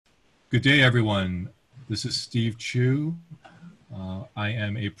Good day, everyone. This is Steve Chu. I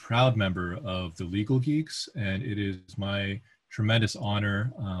am a proud member of the Legal Geeks, and it is my tremendous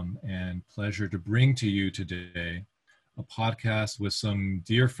honor and pleasure to bring to you today a podcast with some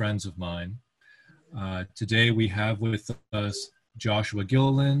dear friends of mine. Today we have with us Joshua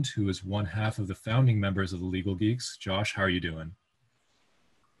Gilliland, who is one half of the founding members of the Legal Geeks. Josh, how are you doing?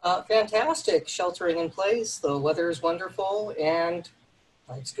 Fantastic. Sheltering in place. The weather is wonderful and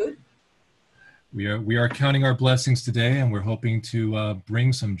life's good. We are counting our blessings today, and we're hoping to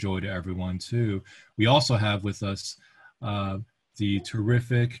bring some joy to everyone too. We also have with us the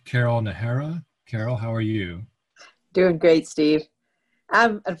terrific Carol Nahara. Carol, how are you? Doing great, Steve.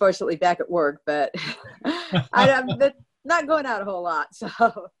 I'm unfortunately back at work, but I'm not going out a whole lot. So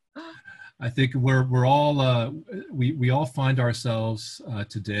I think we're all we all find ourselves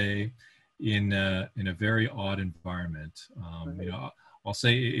today in a very odd environment. I'll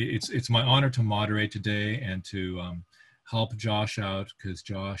say it's my honor to moderate today and to help Josh out, because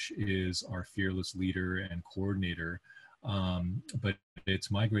Josh is our fearless leader and coordinator. But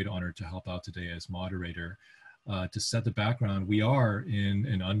it's my great honor to help out today as moderator. To set the background, we are in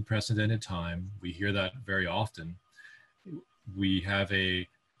an unprecedented time. We hear that very often. We have a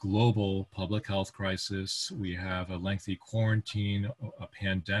global public health crisis. We have a lengthy quarantine, a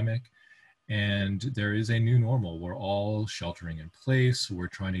pandemic. And there is a new normal. We're all sheltering in place. We're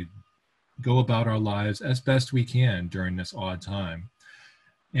trying to go about our lives as best we can during this odd time.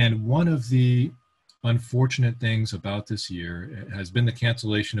 And one of the unfortunate things about this year has been the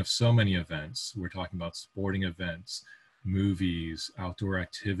cancellation of so many events. We're talking about sporting events, movies, outdoor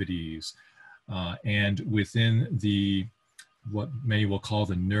activities, and within the what many will call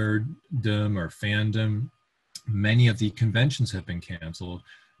the nerddom or fandom, many of the conventions have been canceled.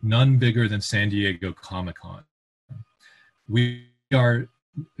 None bigger than San Diego Comic-Con. We are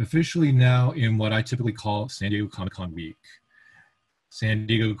officially now in what I typically call San Diego Comic-Con week. San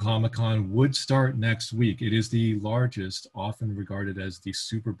Diego Comic-Con would start next week. It is the largest, often regarded as the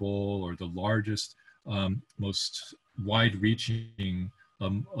Super Bowl or the largest, most wide-reaching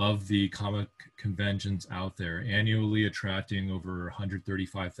of the comic conventions out there, annually attracting over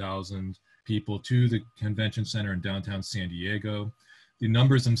 135,000 people to the convention center in downtown San Diego. The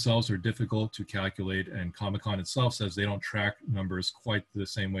numbers themselves are difficult to calculate, and Comic-Con itself says they don't track numbers quite the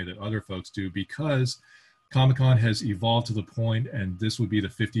same way that other folks do, because Comic-Con has evolved to the point, and this would be the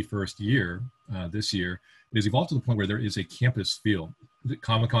 51st year this year, it has evolved to the point where there is a campus feel.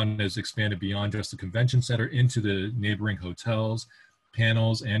 Comic-Con has expanded beyond just the convention center into the neighboring hotels.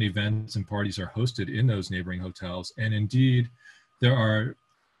 Panels and events and parties are hosted in those neighboring hotels, and indeed there are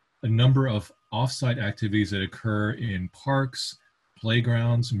a number of off-site activities that occur in parks,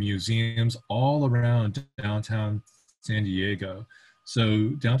 playgrounds, museums, all around downtown San Diego. So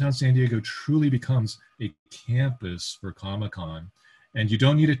downtown San Diego truly becomes a campus for Comic-Con. And you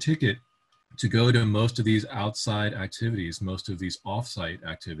don't need a ticket to go to most of these outside activities, most of these off-site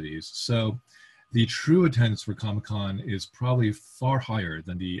activities. So the true attendance for Comic-Con is probably far higher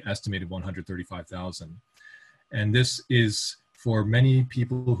than the estimated 135,000. And this is, for many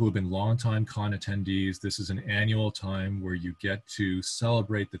people who have been longtime con attendees, this is an annual time where you get to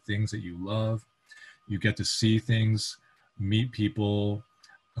celebrate the things that you love. You get to see things, meet people,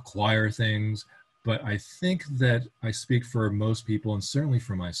 acquire things. But I think that I speak for most people, and certainly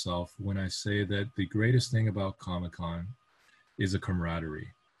for myself, when I say that the greatest thing about Comic-Con is the camaraderie.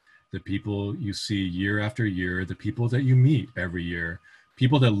 The people you see year after year, the people that you meet every year,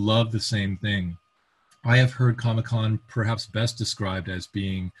 people that love the same thing. I have heard Comic-Con perhaps best described as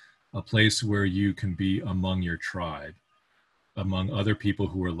being a place where you can be among your tribe, among other people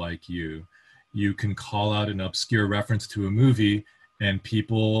who are like you. You can call out an obscure reference to a movie, and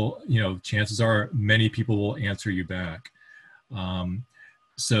people, chances are many people will answer you back.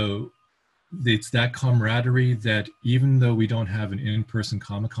 So it's that camaraderie that, even though we don't have an in-person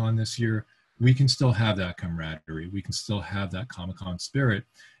Comic-Con this year, we can still have that camaraderie. We can still have that Comic-Con spirit.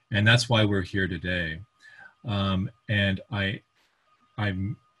 And that's why we're here today. And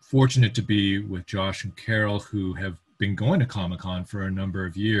I'm fortunate to be with Josh and Carol, who have been going to Comic-Con for a number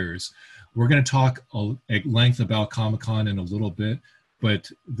of years. We're going to talk at length about Comic-Con in a little bit, but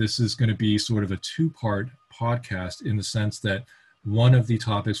this is going to be sort of a two-part podcast, in the sense that one of the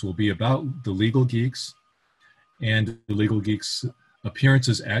topics will be about the Legal Geeks and the Legal Geeks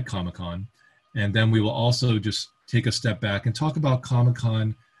appearances at Comic-Con. And then we will also just take a step back and talk about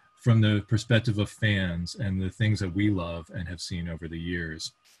Comic-Con from the perspective of fans and the things that we love and have seen over the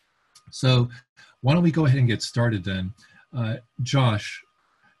years. So why don't we go ahead and get started then. Josh,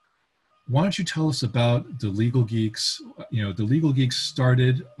 why don't you tell us about the Legal Geeks? You know, the Legal Geeks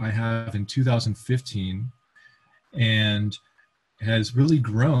started, I have, in 2015, and has really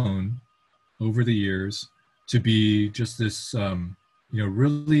grown over the years to be just this, you know,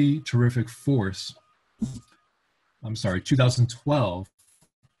 really terrific force. I'm sorry, 2012.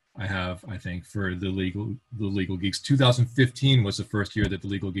 I have, I think, for the Legal Geeks. 2015 was the first year that the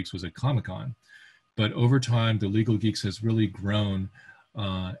Legal Geeks was at Comic-Con. But over time, the Legal Geeks has really grown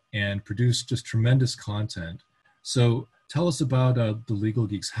and produced just tremendous content. So tell us about the Legal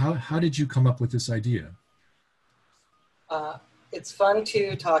Geeks. How did you come up with this idea? It's fun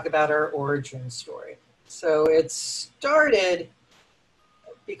to talk about our origin story. So it started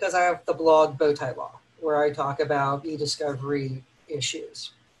because I have the blog Bowtie Law, where I talk about e-discovery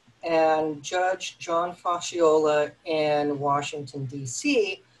issues. And Judge John Fasciola in Washington,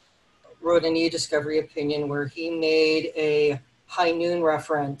 D.C. wrote an e-discovery opinion where he made a High Noon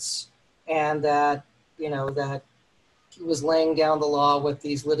reference, and that, you know, that he was laying down the law with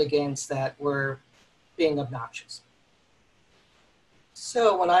these litigants that were being obnoxious.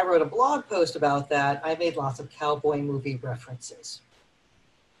 So when I wrote a blog post about that, I made lots of cowboy movie references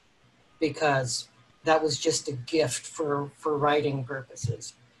because that was just a gift for writing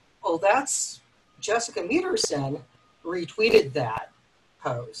purposes. Well, that's Jessica Meterson retweeted that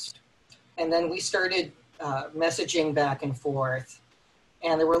post. And then we started messaging back and forth,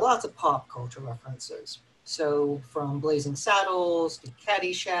 and there were lots of pop culture references. So from Blazing Saddles to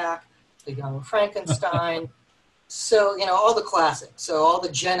Caddyshack to Young Frankenstein. So, you know, all the classics. So all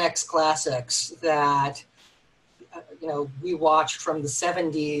the Gen X classics that, you know, we watched from the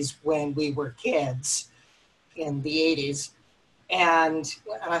 70s when we were kids in the 80s. And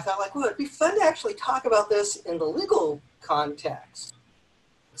I thought, like, well, it'd be fun to actually talk about this in the legal context.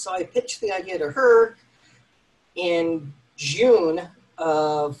 So I pitched the idea to her in June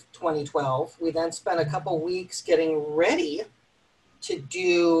of 2012. We then spent a couple weeks getting ready to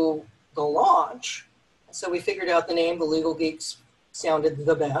do the launch. So we figured out the name, the Legal Geeks, sounded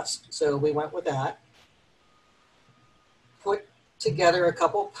the best. So we went with that. Put together a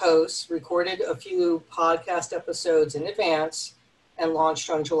couple posts, recorded a few podcast episodes in advance, and launched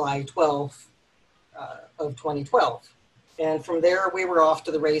on July 12th of 2012. And from there, we were off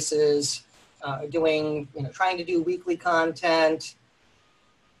to the races, doing, you know, trying to do weekly content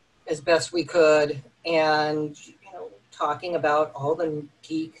as best we could, and, you know, talking about all the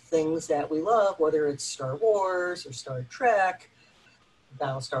geek things that we love, whether it's Star Wars or Star Trek,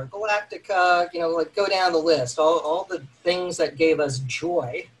 Battlestar Galactica, you know, like go down the list, all the things that gave us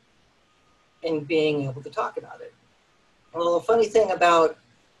joy in being able to talk about it. Well, the funny thing about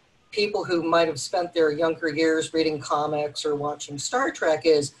people who might have spent their younger years reading comics or watching Star Trek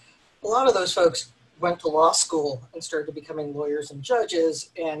is a lot of those folks went to law school and started becoming lawyers and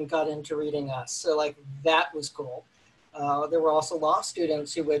judges and got into reading us. So like that was cool. There were also law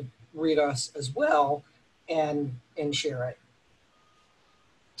students who would read us as well and share it.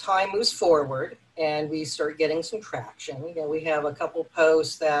 Time moves forward and we start getting some traction. You know, we have a couple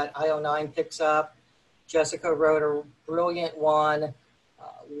posts that IO9 picks up. Jessica wrote a brilliant one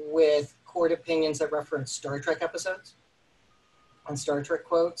with court opinions that reference Star Trek episodes and Star Trek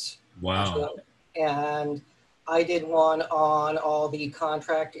quotes. Wow. And I did one on all the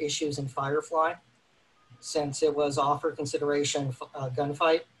contract issues in Firefly, since it was offer consideration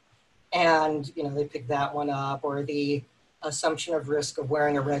gunfight. And, you know, they picked that one up, or the assumption of risk of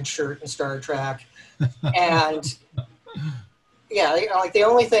wearing a red shirt in Star Trek. And yeah, you know, like the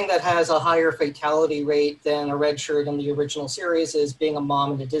only thing that has a higher fatality rate than a red shirt in the original series is being a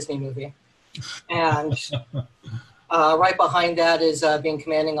mom in a Disney movie. And right behind that is being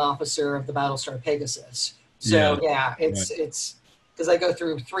commanding officer of the Battlestar Pegasus. So yeah, it's because I go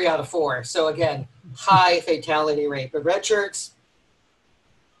through 3 out of 4. So again, high fatality rate, but red shirts,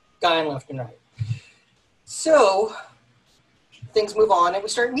 dying left and right. So things move on and we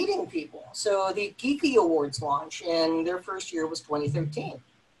start meeting people. So the Geeky Awards launch in their first year was 2013.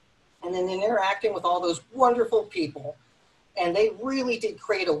 And then interacting with all those wonderful people, and they really did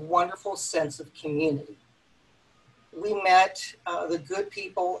create a wonderful sense of community. We met the good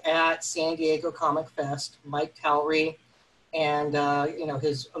people at San Diego Comic Fest, Mike Towery, and you know,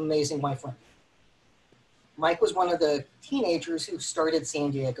 his amazing wife, Wendy. Mike was one of the teenagers who started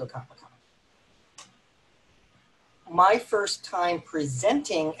San Diego Comic Con. My first time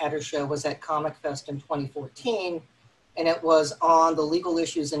presenting at a show was at Comic Fest in 2014, and it was on the legal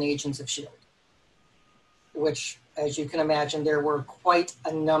issues and Agents of S.H.I.E.L.D., which, as you can imagine, there were quite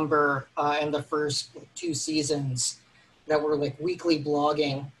a number in the first 2 seasons that were like weekly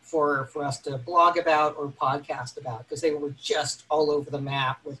blogging for us to blog about or podcast about, because they were just all over the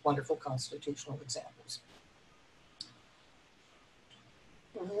map with wonderful constitutional examples.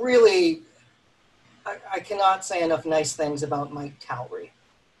 Really, I cannot say enough nice things about Mike Towery.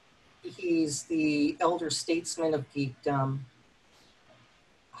 He's the elder statesman of geekdom,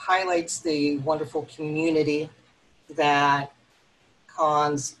 highlights the wonderful community that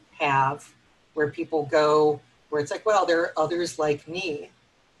cons have, where people go, where it's like, well, there are others like me.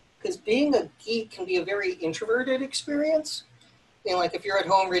 Because being a geek can be a very introverted experience. You know, like if you're at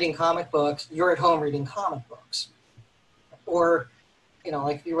home reading comic books, you're at home reading comic books. Or, you know,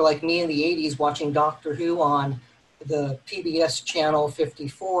 like if you were like me in the 80s watching Doctor Who on the PBS channel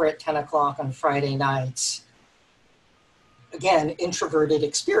 54 at 10 o'clock on Friday nights. Again, introverted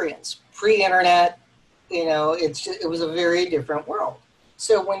experience. Pre-internet, you know, it was a very different world.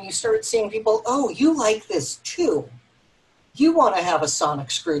 So when you start seeing people, oh, you like this too. You want to have a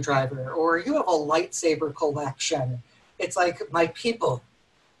sonic screwdriver, or you have a lightsaber collection. It's like my people,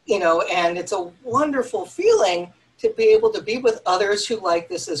 you know, and it's a wonderful feeling to be able to be with others who like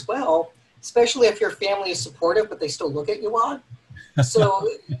this as well, especially if your family is supportive, but they still look at you odd. So,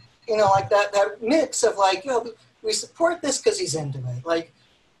 you know, like that mix of like, you know, we support this because he's into it. Like,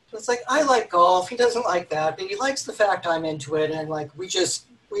 it's like, I like golf. He doesn't like that, but he likes the fact I'm into it. And like, we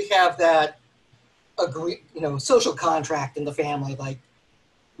have that agree, you know, social contract in the family. Like,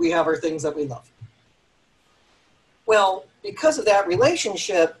 we have our things that we love. Well, because of that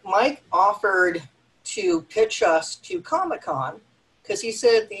relationship, Mike offered to pitch us to Comic-Con, because he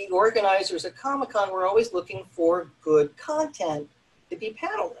said the organizers at Comic-Con were always looking for good content to be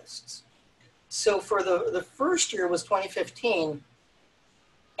panelists. So for the first year was 2015,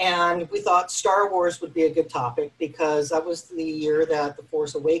 and we thought Star Wars would be a good topic because that was the year that The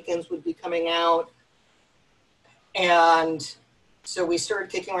Force Awakens would be coming out. And so we started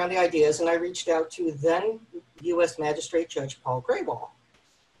kicking around the ideas, and I reached out to then U.S. Magistrate Judge Paul Grayball,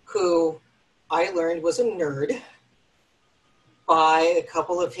 who I learned was a nerd by a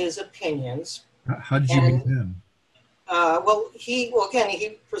couple of his opinions. How did you meet him?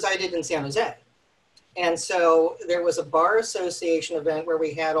 He presided in San Jose. And so there was a bar association event where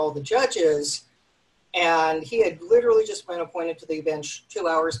we had all the judges, and he had literally just been appointed to the bench 2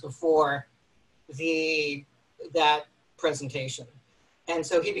 hours before that presentation. And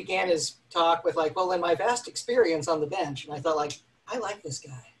so he began his talk with like, well, in my vast experience on the bench, and I thought like, I like this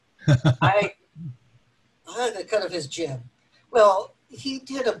guy. I like the cut of his jib. Well, he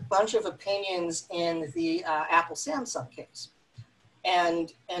did a bunch of opinions in the Apple Samsung case.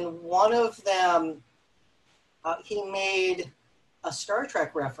 And one of them, he made a Star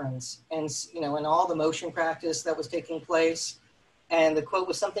Trek reference, and you know, in all the motion practice that was taking place, and the quote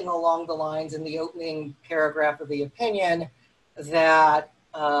was something along the lines in the opening paragraph of the opinion that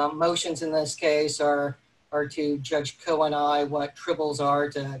motions in this case are to Judge Coe and I what tribbles are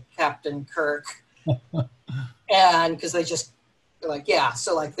to Captain Kirk, and because they just like, yeah,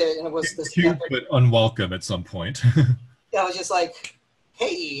 so like and it was this cute but unwelcome at some point. I was just like,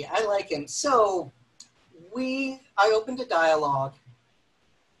 hey, I like him. So I opened a dialogue,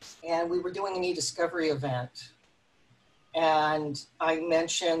 and we were doing an e-discovery event, and I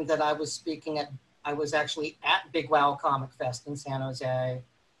mentioned that I was actually at Big Wow Comic Fest in San Jose.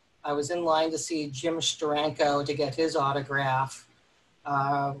 I was in line to see Jim Steranko to get his autograph.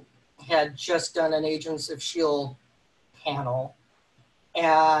 Had just done an Agents of S.H.I.E.L.D. panel,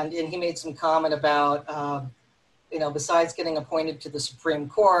 and he made some comment about, you know, besides getting appointed to the Supreme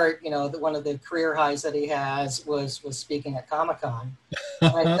Court, you know, one of the career highs that he has was speaking at Comic-Con.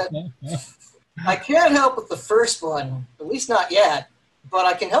 I said, I can't help with the first one, at least not yet, but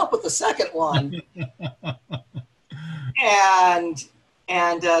I can help with the second one.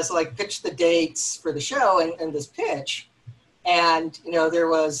 So I pitched the dates for the show and this pitch. And, you know, there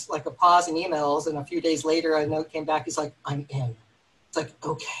was like a pause in emails, and a few days later, a note came back. He's like, I'm in. It's like,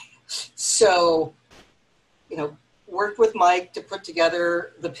 okay. So, you know, worked with Mike to put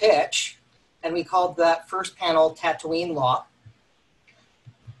together the pitch, and we called that first panel Tatooine Law.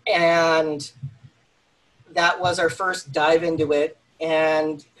 And that was our first dive into it.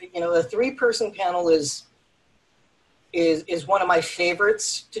 And, you know, the 3-person panel is one of my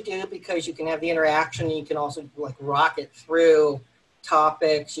favorites to do, because you can have the interaction, and you can also like rocket through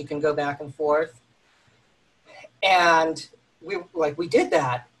topics. You can go back and forth. And we did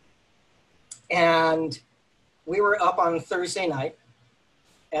that. And we were up on Thursday night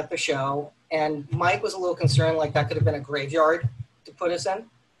at the show, and Mike was a little concerned, like that could have been a graveyard to put us in.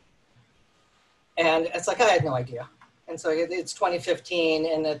 And it's like, I had no idea. And so it's 2015,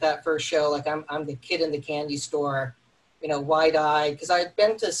 and at that first show, like I'm the kid in the candy store, wide-eyed, because I had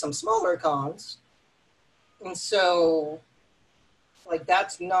been to some smaller cons. And so, like,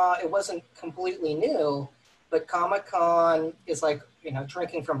 it wasn't completely new, but Comic-Con is like,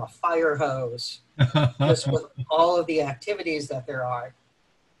 drinking from a fire hose, just with all of the activities that there are.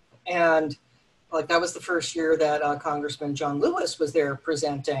 And like, that was the first year that Congressman John Lewis was there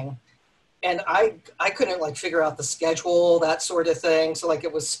presenting. And I couldn't like figure out the schedule, that sort of thing. So like,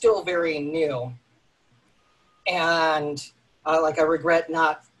 it was still very new. And like, I regret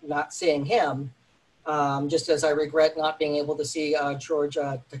not seeing him, just as I regret not being able to see George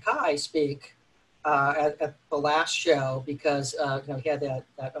Takei speak at the last show, because he had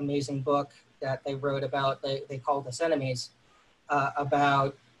that amazing book that they wrote about, they called us enemies,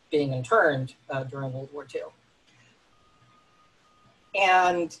 about being interned during World War II.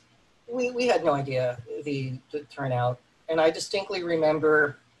 And we had no idea the turnout. And I distinctly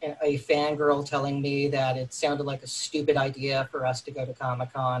remember a fangirl telling me that it sounded like a stupid idea for us to go to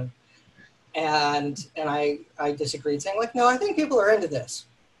Comic-Con. And I disagreed, saying like, no, I think people are into this.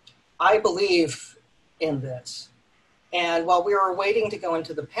 I believe in this. And while we were waiting to go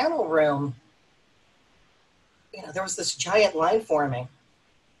into the panel room, there was this giant line forming.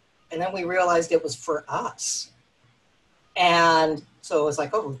 And then we realized it was for us. And so it was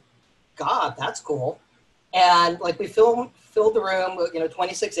like, oh, God, that's cool. And like, we filled the room,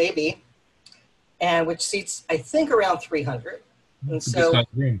 26AB, and which seats, I think, around 300. And so, good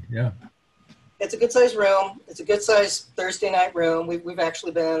room. Yeah. It's a good sized room. It's a good sized Thursday night room. We've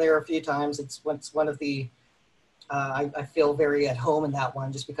actually been in there a few times. It's one of the, I feel very at home in that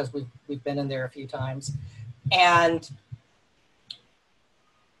one, just because we've been in there a few times. And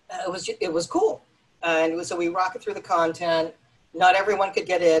it was cool. And so we rocket through the content. Not everyone could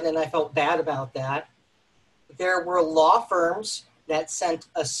get in, and I felt bad about that. There were law firms that sent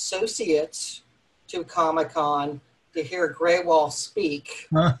associates to Comic-Con to hear Graywall speak,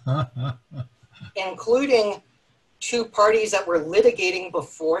 including two parties that were litigating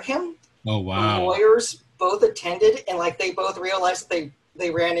before him. Oh, wow. The lawyers both attended, and like, they both realized that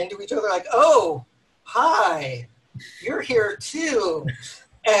they ran into each other, like, oh, hi, you're here too.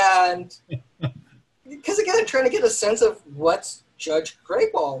 And because, again, trying to get a sense of what's Judge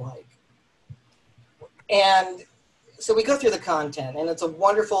Grayball like. And so we go through the content, and it's a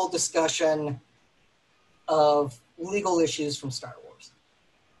wonderful discussion of legal issues from Star Wars.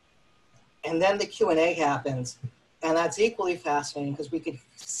 And then the Q&A happens, and that's equally fascinating, because we could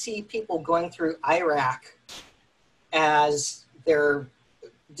see people going through Iraq as they're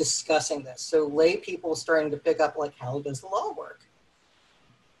discussing this. So lay people starting to pick up, like, how does the law work?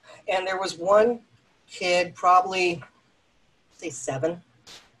 And there was one kid, probably, say 7,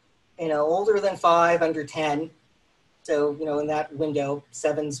 older than 5, under 10. So, in that window,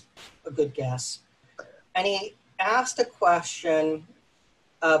 7's a good guess. And he asked a question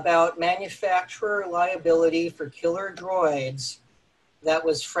about manufacturer liability for killer droids that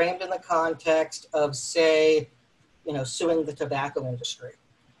was framed in the context of, say, suing the tobacco industry.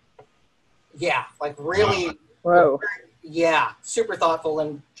 Yeah, like, really. Whoa. Yeah, super thoughtful,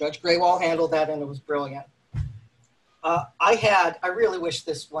 and Judge Graywall handled that, and it was brilliant. I really wish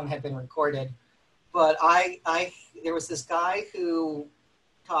this one had been recorded, but there was this guy who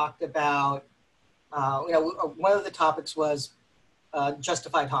talked about, one of the topics was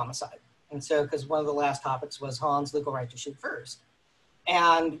justified homicide. And so, because one of the last topics was Han's legal right to shoot first.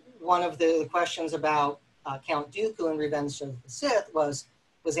 And one of the questions about Count Dooku in Revenge of the Sith was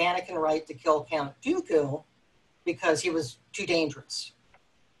Anakin right to kill Count Dooku because he was too dangerous?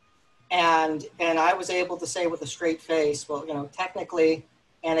 And I was able to say with a straight face, well, technically,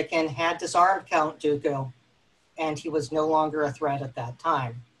 Anakin had disarmed Count Dooku, and he was no longer a threat at that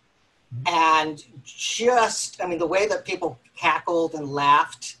time. And the way that people cackled and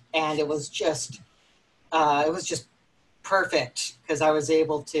laughed, and it was just perfect, because I was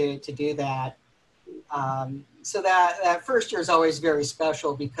able to do that. So that first year is always very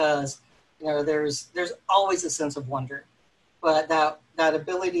special, because there's always a sense of wonder, but that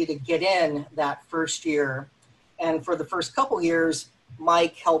ability to get in that first year, and for the first couple years,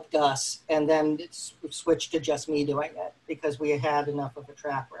 Mike helped us, and then it switched to just me doing it, because we had enough of a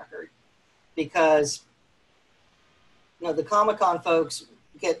track record. Because the Comic-Con folks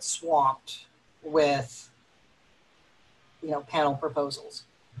get swamped with panel proposals,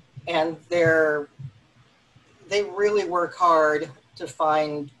 and they really work hard to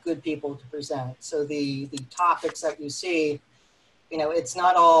find good people to present. So the topics that you see, it's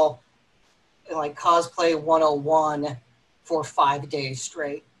not all like cosplay 101 for 5 days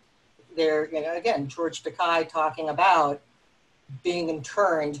straight. They're, again, George Takei talking about being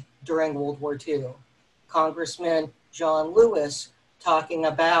interned during World War II. Congressman John Lewis talking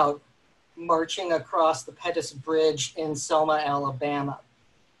about marching across the Pettus Bridge in Selma, Alabama,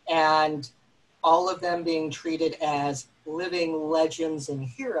 and all of them being treated as living legends and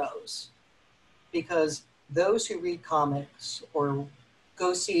heroes, because those who read comics or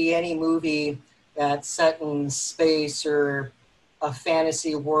go see any movie that's set in space or a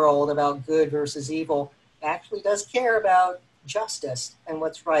fantasy world about good versus evil actually does care about justice and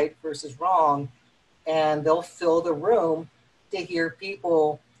what's right versus wrong. And they'll fill the room to hear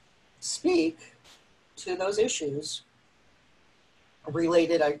people speak to those issues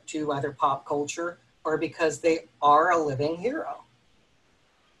related to either pop culture or because they are a living hero.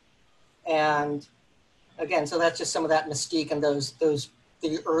 And again, so that's just some of that mystique and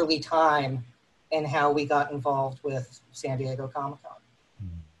the early time and how we got involved with San Diego Comic-Con.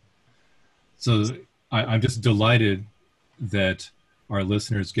 So I'm just delighted that our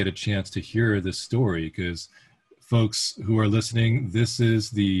listeners get a chance to hear this story, because folks who are listening, this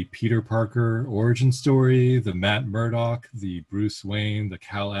is the Peter Parker origin story, the Matt Murdock, the Bruce Wayne, the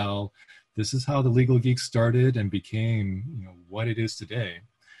Kal-El. This is how the Legal Geeks started and became, what it is today.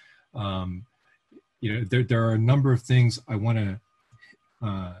 There are a number of things I want to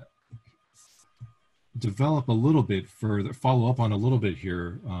develop a little bit further, follow up on a little bit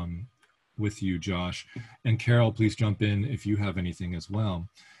here with you, Josh. And Carol, please jump in if you have anything as well.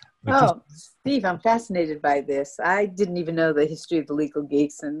 But Steve, I'm fascinated by this. I didn't even know the history of the Legal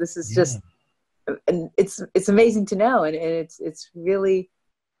Geeks, and this is just, and it's amazing to know, and it's really,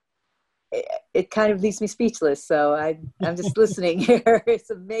 it kind of leaves me speechless. So I'm just listening here. It's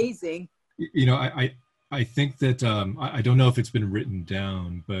amazing. I think that I don't know if it's been written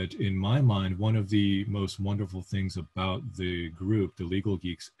down, but in my mind, one of the most wonderful things about the group, the Legal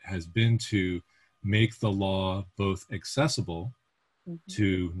Geeks, has been to make the law both accessible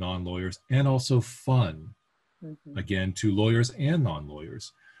to non-lawyers and also fun, again, to lawyers and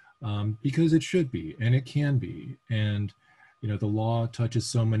non-lawyers, because it should be and it can be. And, the law touches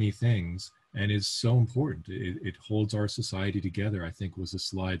so many things and is so important. It holds our society together, I think was a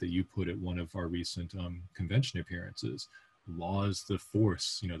slide that you put at one of our recent convention appearances. Law is the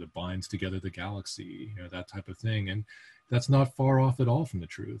force, that binds together the galaxy, that type of thing. And that's not far off at all from the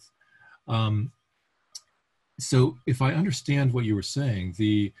truth. So if I understand what you were saying,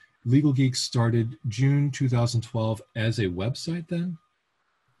 the Legal Geeks started June 2012 as a website then?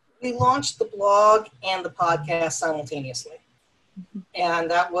 We launched the blog and the podcast simultaneously.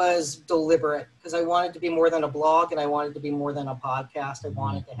 And that was deliberate because I wanted to be more than a blog and I wanted to be more than a podcast. I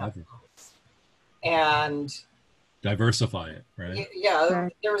wanted to have both. And diversify it, right? Yeah,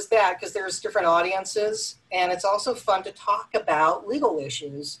 there was that because there's different audiences. And it's also fun to talk about legal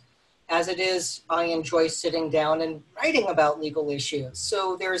issues. As it is, I enjoy sitting down and writing about legal issues.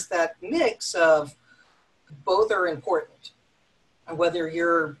 So there's that mix of both are important. And whether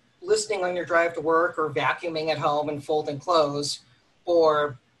you're listening on your drive to work or vacuuming at home and folding clothes,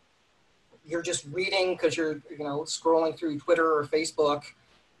 or you're just reading because you're scrolling through Twitter or Facebook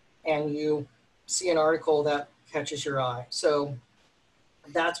and you see an article that catches your eye. So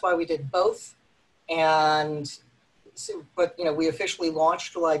that's why we did both. And so, but we officially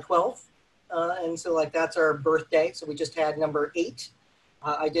launched July 12th. And so that's our birthday. So we just had number 8.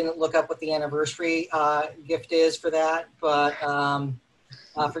 I didn't look up what the anniversary gift is for that, but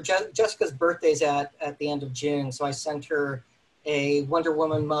for Jessica's birthday's at the end of June. So I sent her a Wonder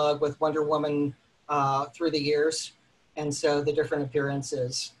Woman mug with Wonder Woman through the years. And so the different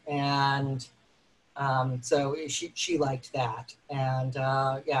appearances. And so she liked that. And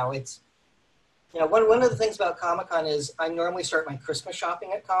it's, one of the things about Comic-Con is I normally start my Christmas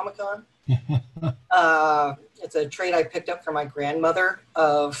shopping at Comic-Con. It's a trait I picked up from my grandmother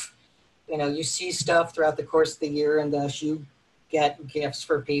of, you see stuff throughout the course of the year and thus you get gifts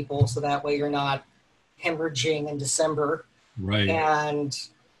for people. So that way you're not hemorrhaging in December. Right. And,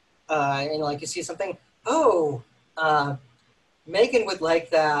 you see something, Megan would like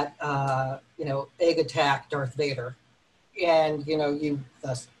that, egg attack Darth Vader. And, you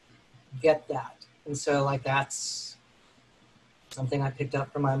thus get that. And so that's something I picked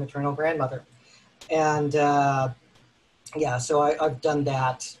up from my maternal grandmother. And so I've done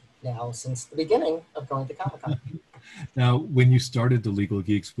that now since the beginning of going to Comic-Con. Now, when you started the Legal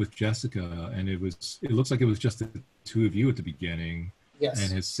Geeks with Jessica, and it looks like it was just the two of you at the beginning, yes,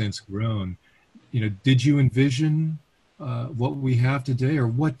 and has since grown, did you envision what we have today, or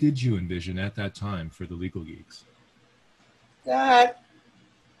what did you envision at that time for the Legal Geeks? That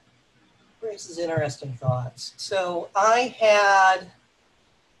raises interesting thoughts. So I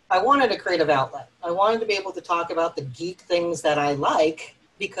wanted a creative outlet. I wanted to be able to talk about the geek things that I like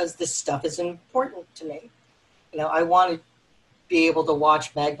because this stuff is important to me. I want to be able to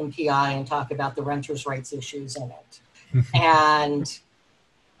watch Magnum PI and talk about the renters' rights issues in it. And,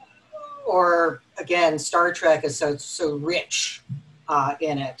 or again, Star Trek is so rich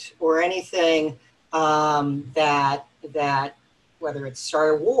in it, or anything that whether it's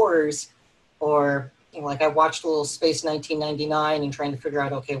Star Wars or like I watched a little Space 1999 and trying to figure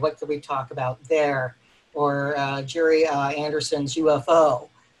out, okay, what could we talk about there? Or Jerry Anderson's UFO.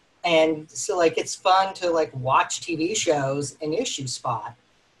 And so like it's fun to like watch TV shows and issue spot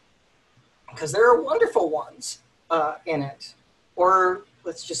because there are wonderful ones in it. Or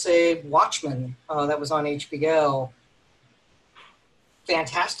let's just say Watchmen that was on HBO.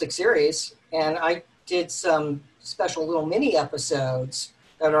 Fantastic series. And I did some special little mini episodes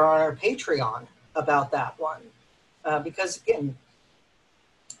that are on our Patreon about that one. Because again,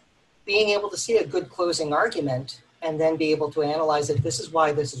 being able to see a good closing argument and then be able to analyze it, this is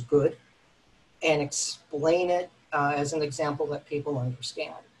why this is good, and explain it as an example that people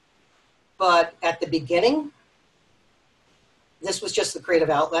understand. But at the beginning, this was just the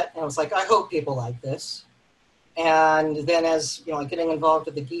creative outlet, and I was like, I hope people like this. And then as, getting involved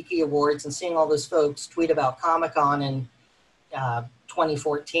with the Geeky Awards and seeing all those folks tweet about Comic-Con in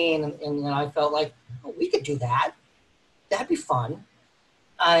 2014, and I felt like, oh, we could do that. That'd be fun.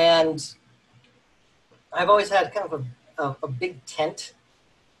 And I've always had kind of a big tent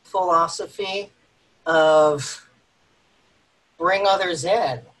philosophy of bring others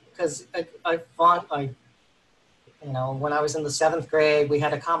in, because when I was in the 7th grade, we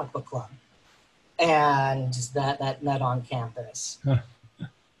had a comic book club, and that met on campus. Huh.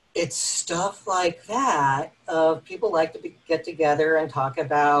 It's stuff like that of people like to get together and talk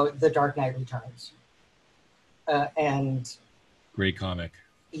about The Dark Knight Returns. And great comic.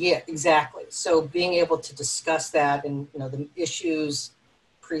 Yeah, exactly. So being able to discuss that and, the issues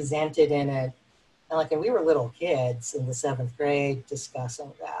presented in it, and we were little kids in the 7th grade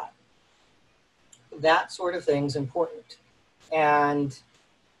discussing that sort of thing's important. And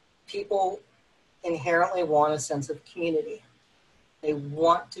people inherently want a sense of community. They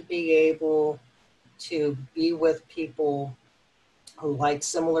want to be able to be with people who like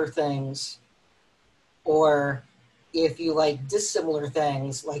similar things, or if you like dissimilar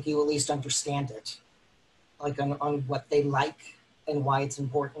things, like you at least understand it, like on what they like and why it's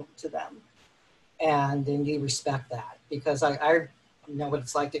important to them. And then you respect that, because I know what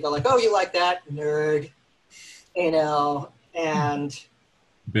it's like to go like, oh, you like that, nerd, and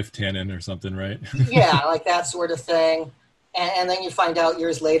Biff Tannen or something, right? Yeah, like that sort of thing. And then you find out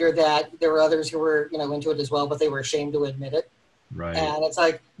years later that there were others who were, into it as well, but they were ashamed to admit it. Right. And it's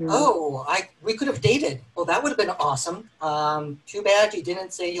like, we could have dated. Well, that would have been awesome. Too bad you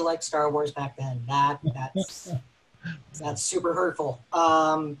didn't say you liked Star Wars back then. That's super hurtful.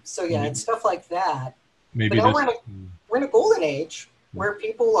 So yeah, it's stuff like that. Maybe but now we're in a golden age where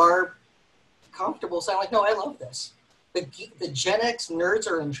people are comfortable saying like, no, I love this. The Gen X nerds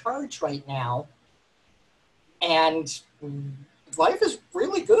are in charge right now, and life is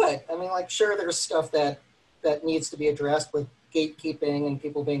really good. I mean, sure, there's stuff that needs to be addressed with gatekeeping and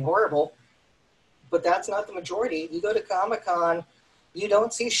people being horrible, but that's not the majority. You go to Comic-Con, you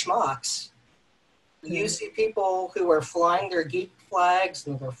don't see schmucks. You see people who are flying their geek flags,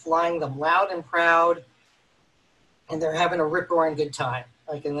 and they're flying them loud and proud, and they're having a rip-roaring good time.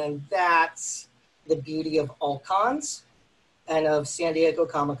 And then that's the beauty of all cons, and of San Diego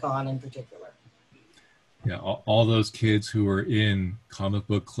Comic-Con in particular. Yeah, all those kids who were in comic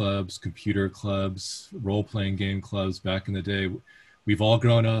book clubs, computer clubs, role-playing game clubs back in the day, we've all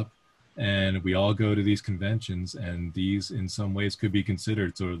grown up, and we all go to these conventions, and these in some ways could be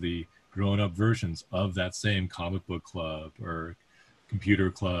considered sort of the grown-up versions of that same comic book club or computer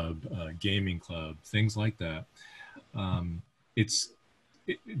club, gaming club, things like that.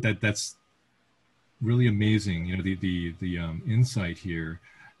 That's really amazing, the insight here.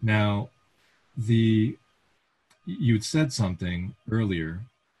 Now, you had said something earlier.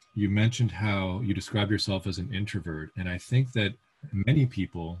 You mentioned how you describe yourself as an introvert. And I think that many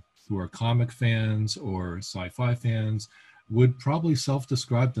people who are comic fans or sci-fi fans would probably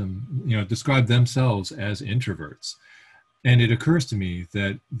describe themselves as introverts. And it occurs to me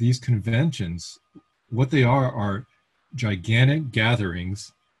that these conventions, what they are gigantic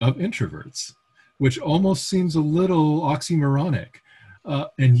gatherings of introverts, which almost seems a little oxymoronic.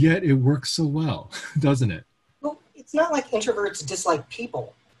 And yet it works so well, doesn't it? Well, it's not like introverts dislike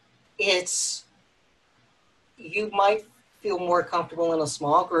people. It's, you might feel more comfortable in a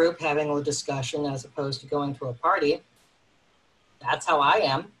small group having a discussion as opposed to going to a party. That's how I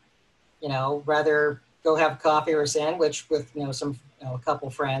am. Rather go have coffee or a sandwich with, a couple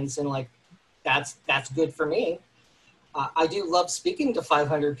friends and that's good for me. I do love speaking to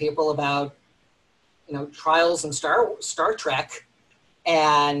 500 people about, trials in Star Trek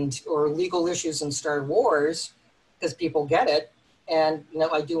or legal issues in Star Wars, because people get it. And,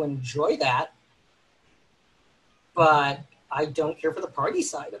 I do enjoy that, but I don't care for the party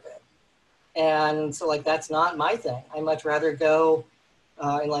side of it. And so, that's not my thing. I much rather go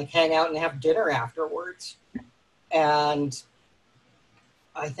and hang out and have dinner afterwards. And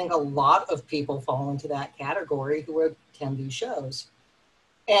I think a lot of people fall into that category who attend these shows.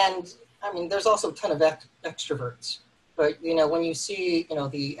 And I mean, there's also a ton of extroverts, but when you see,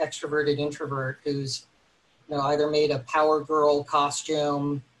 the extroverted introvert who's, either made a Power Girl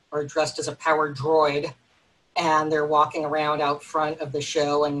costume or dressed as a power droid, and they're walking around out front of the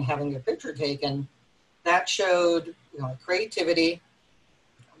show and having their picture taken, that showed, creativity.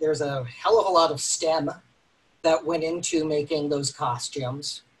 There's a hell of a lot of STEM that went into making those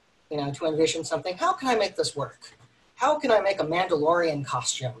costumes, to envision something. How can I make this work? How can I make a Mandalorian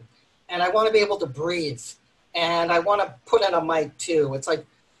costume? And I want to be able to breathe. And I want to put in a mic too. It's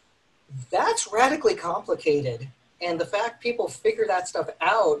that's radically complicated. And the fact people figure that stuff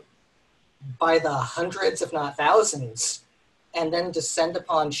out by the hundreds, if not thousands, and then descend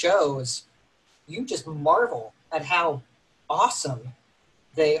upon shows, you just marvel at how awesome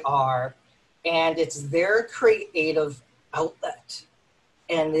they are. And it's their creative outlet.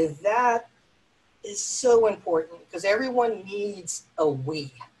 And that is so important, because everyone needs a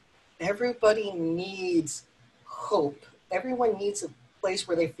we. Everybody needs hope. Everyone needs a place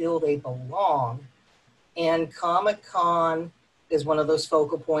where they feel they belong. And Comic-Con is one of those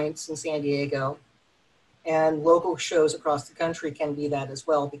focal points in San Diego. And local shows across the country can be that as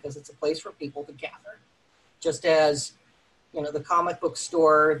well, because it's a place for people to gather. Just as, the comic book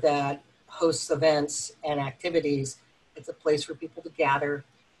store that hosts events and activities, it's a place for people to gather,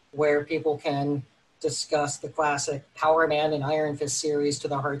 where people can discuss the classic Power Man and Iron Fist series to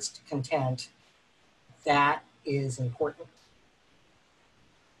their heart's content. That is important.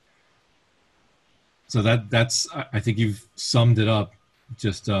 So that's I think you've summed it up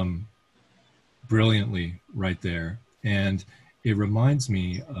just brilliantly right there. And it reminds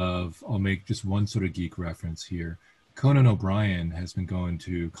me of, I'll make just one sort of geek reference here. Conan O'Brien has been going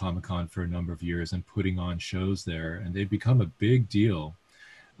to Comic-Con for a number of years and putting on shows there, and they've become a big deal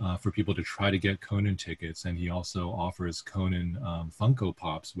for people to try to get Conan tickets. And he also offers Conan Funko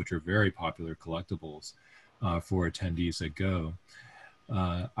Pops, which are very popular collectibles for attendees that go.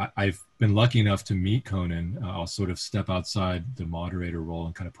 I've been lucky enough to meet Conan. I'll sort of step outside the moderator role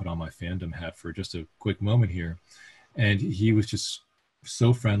and kind of put on my fandom hat for just a quick moment here. And he was just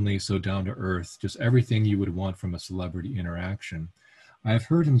so friendly, so down to earth, just everything you would want from a celebrity interaction. I've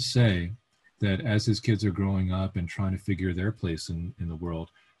heard him say that as his kids are growing up and trying to figure their place in the world,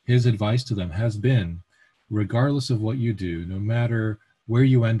 his advice to them has been, regardless of what you do, no matter where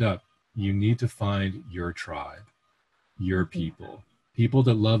you end up, you need to find your tribe, your people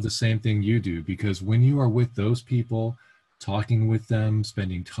that love the same thing you do, because when you are with those people, talking with them,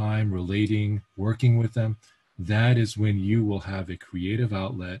 spending time, relating, working with them, that is when you will have a creative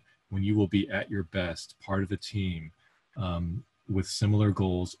outlet, when you will be at your best, part of a team with similar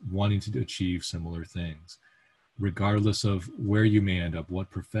goals, wanting to achieve similar things, regardless of where you may end up,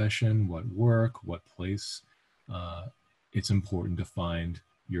 what profession, what work, what place. It's important to find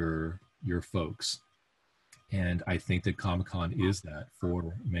your folks. And I think that Comic-Con is that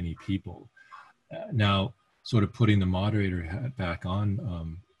for many people. Now, sort of putting the moderator hat back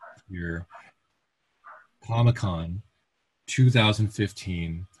on here, Comic-Con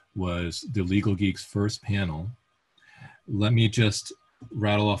 2015 was the Legal Geeks' first panel. Let me just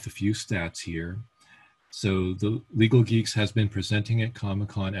rattle off a few stats here. So the Legal Geeks has been presenting at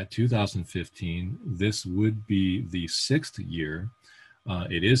Comic-Con at 2015. This would be the 6th year.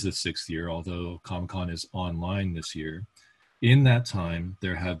 It is the 6th year, although Comic-Con is online this year. In that time,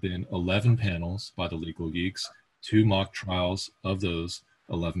 there have been 11 panels by the Legal Geeks, 2 mock trials of those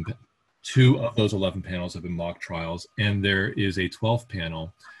 11. 2 of those 11 panels have been mock trials, and there is a 12th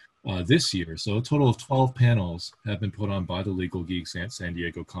panel this year. So a total of 12 panels have been put on by the Legal Geeks at San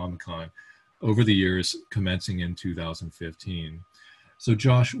Diego Comic-Con over the years, commencing in 2015. So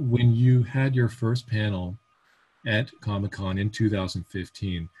Josh, when you had your first panel at Comic-Con in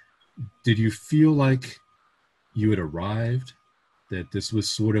 2015, did you feel like you had arrived, that this was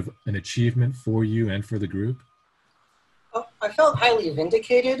sort of an achievement for you and for the group? I felt highly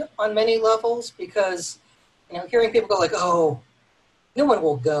vindicated on many levels, because, hearing people go like, oh, no one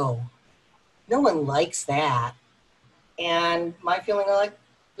will go. No one likes that. And my feeling like,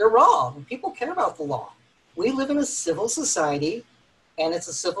 you're wrong. People care about the law. We live in a civil society, and it's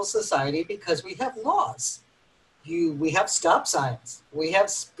a civil society because we have laws. We have stop signs. We have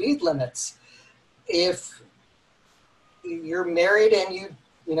speed limits. If you're married and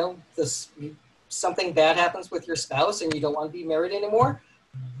something bad happens with your spouse and you don't want to be married anymore,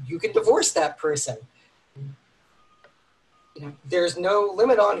 you can divorce that person. There's no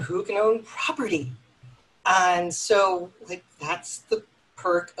limit on who can own property. And so that's the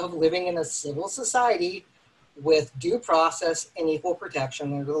perk of living in a civil society with due process and equal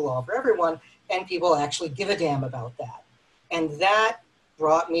protection under the law for everyone, and people actually give a damn about that. And that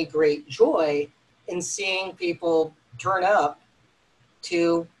brought me great joy in seeing people turn up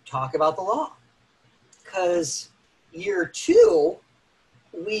to talk about the law. Because year 2,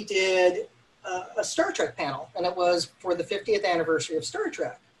 we did a Star Trek panel, and it was for the 50th anniversary of Star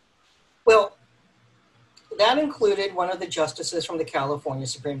Trek. Well, that included one of the justices from the California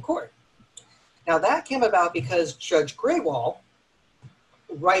Supreme Court. Now, that came about because Judge Graywall,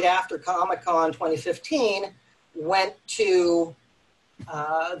 right after Comic-Con 2015, went to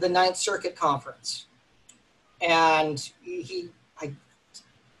the Ninth Circuit Conference. And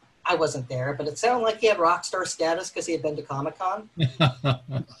I wasn't there, but it sounded like he had rock star status because he had been to Comic-Con.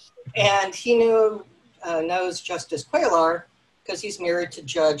 And he knows Justice Cuellar because he's married to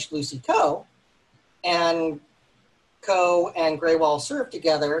Judge Lucy Coe. And Coe and Graywall served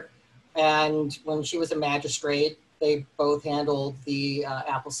together. And when she was a magistrate, they both handled the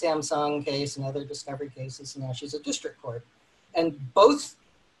Apple Samsung case and other discovery cases. And now she's a district court. And both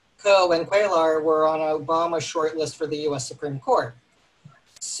Coe and Cuellar were on Obama's shortlist for the U.S. Supreme Court.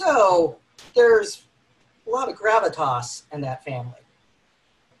 So there's a lot of gravitas in that family.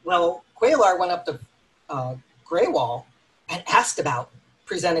 Well, Cuellar went up to Graywall and asked about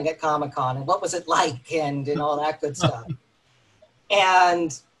presenting at Comic-Con and what was it like and all that good stuff.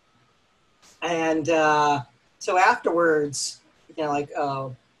 And so afterwards,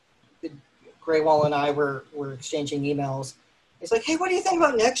 Graywall and I were exchanging emails. He's like, hey, what do you think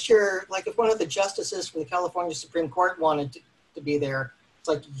about next year? Like if one of the justices from the California Supreme Court wanted to be there. It's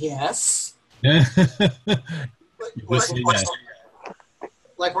like, yes. Like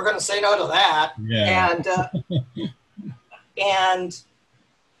we're going to say no to that. Yeah. And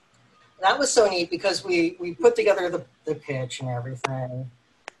that was so neat because we put together the pitch and everything.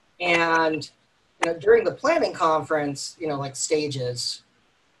 And during the planning conference, like stages,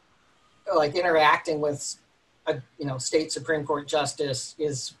 like interacting with a state Supreme Court justice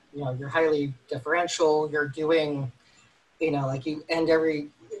is, you're highly deferential. You're doing, like you end every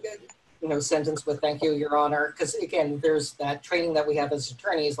sentence with "Thank you, Your Honor," because again, there's that training that we have as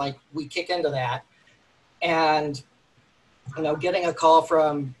attorneys. Like we kick into that, and getting a call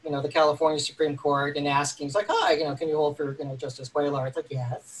from the California Supreme Court and asking, it's like, hi, can you hold for Justice Cuellar? It's like,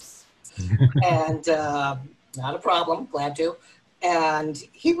 yes, and not a problem, glad to. And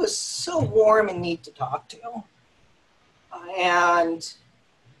he was so warm and neat to talk to, and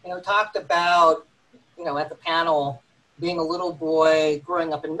talked about at the panel, being a little boy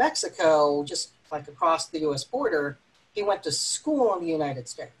growing up in Mexico, just like across the U.S. border. He went to school in the United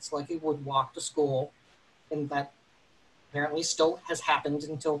States. Like he would walk to school, and that apparently still has happened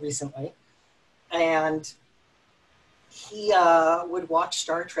until recently. And he would watch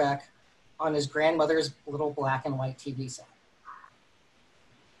Star Trek on his grandmother's little black and white TV set.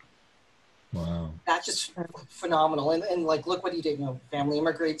 Wow. That's just phenomenal. And like, look what he did. Family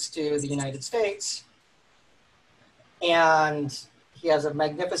immigrates to the United States. And he has a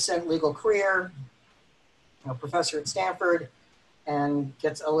magnificent legal career, professor at Stanford, and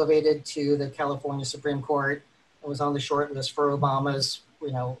gets elevated to the California Supreme Court. It was on the short list for Obama's,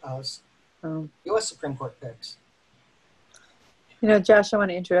 U.S. Supreme Court picks. Josh, I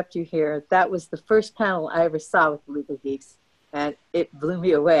want to interrupt you here. That was the first panel I ever saw with the Legal Geeks, and it blew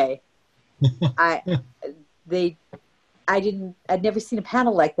me away. I'd never seen a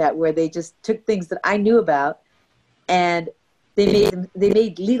panel like that where they just took things that I knew about and they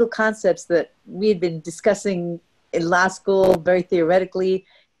made legal concepts that we had been discussing in law school very theoretically,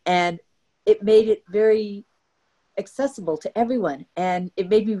 and it made it very accessible to everyone. And it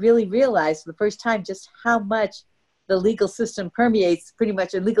made me really realize for the first time just how much the legal system permeates pretty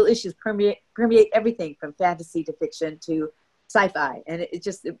much, and legal issues permeate everything from fantasy to fiction to sci-fi. And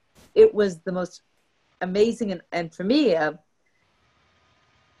it was the most amazing, and for me,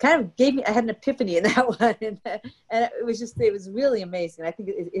 kind of I had an epiphany in that one. And it was really amazing. I think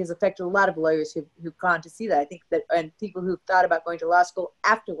it has affected a lot of lawyers who've gone to see that. I think that, and people who've thought about going to law school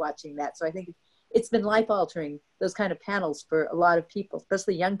after watching that. So I think it's been life altering, those kind of panels for a lot of people,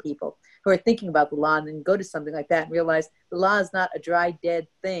 especially young people who are thinking about the law, and then go to something like that and realize the law is not a dry, dead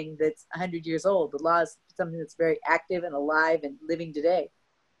thing that's 100 years old. The law is something that's very active and alive and living today.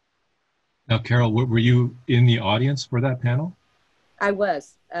 Now, Carol, were you in the audience for that panel? I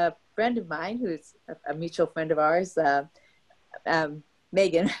was. A friend of mine, who's a mutual friend of ours,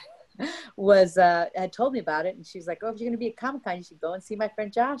 Megan, had told me about it, and she was like, "Oh, if you're going to be at Comic-Con, you should go and see my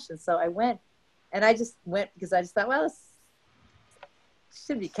friend Josh." And so I went, and I just went because I just thought, well, this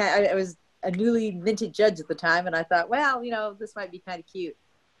should be kind of, I was a newly minted judge at the time, and I thought, well, this might be kind of cute,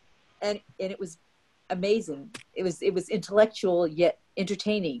 and it was amazing. It was intellectual yet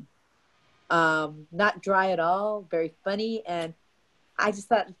entertaining, not dry at all, very funny, and I just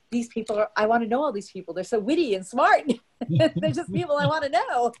thought, these people I want to know all these people. They're so witty and smart. They're just people I want to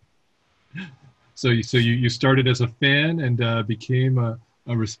know. So you started as a fan and became a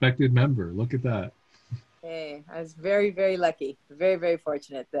respected member. Look at that. Hey, I was very, very lucky, very, very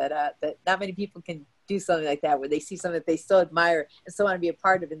fortunate that not many people can do something like that, where they see something that they so admire and so want to be a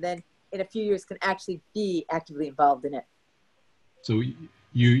part of, and then in a few years can actually be actively involved in it. So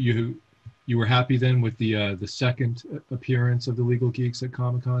you were happy then with the second appearance of the Legal Geeks at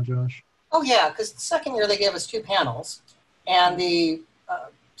Comic-Con, Josh? Oh yeah, because the second year they gave us 2 panels, and the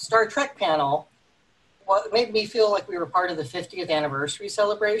Star Trek panel, what made me feel like we were part of the 50th anniversary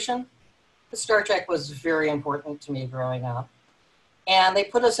celebration. The Star Trek was very important to me growing up, and they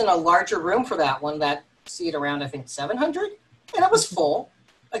put us in a larger room for that one that seat around, I think, 700, and it was full.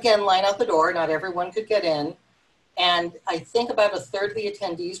 Again, line out the door. Not everyone could get in. And I think about a third of the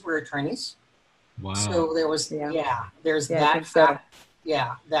attendees were attorneys. Wow. So there was, there's that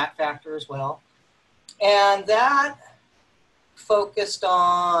factor as well. And that focused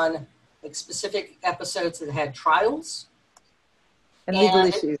on like specific episodes that had trials. And legal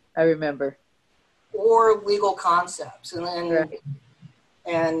issues, I remember. Or legal concepts. And then,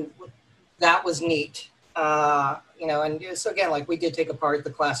 and that was neat. And so again, like we did take apart the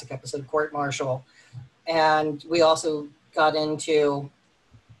classic episode, Court Martial. And we also got into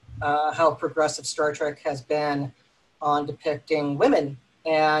how progressive Star Trek has been on depicting women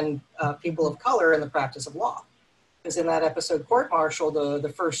and people of color in the practice of law. Because in that episode, Court Martial, the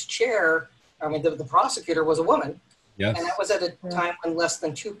first chair, the prosecutor was a woman. Yes. And that was at a time when less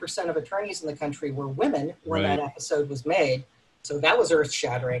than 2% of attorneys in the country were women when that episode was made. So that was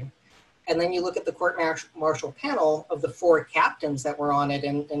earth-shattering. And then you look at the Court Martial panel of the 4 captains that were on it,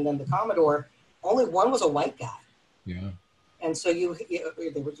 and then the Commodore, only one was a white guy. Yeah. And so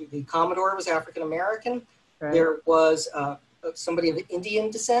the Commodore was African-American. Right. There was somebody of Indian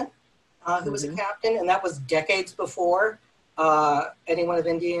descent who was a captain, and that was decades before anyone of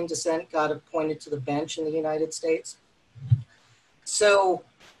Indian descent got appointed to the bench in the United States. So,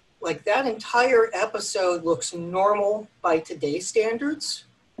 like, that entire episode looks normal by today's standards,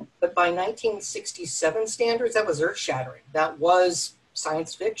 but by 1967 standards, that was earth-shattering. That was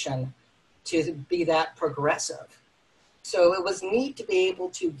science fiction to be that progressive. So it was neat to be able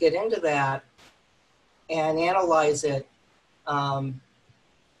to get into that and analyze it and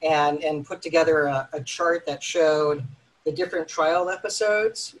put together a chart that showed the different trial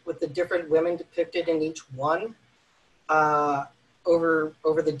episodes with the different women depicted in each one over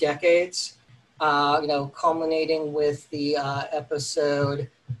the decades, culminating with the episode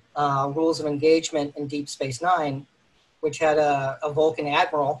Rules of Engagement in Deep Space Nine, which had a Vulcan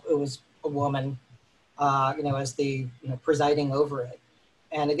admiral who was a woman, as the presiding over it.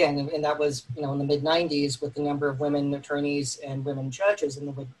 And again, and that was, in the mid-90s with the number of women attorneys and women judges in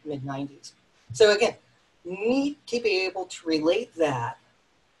the mid-90s. So again, neat to be able to relate that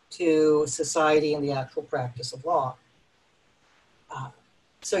to society and the actual practice of law.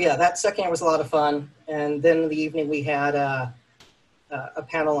 So yeah, that second year was a lot of fun. And then in the evening we had a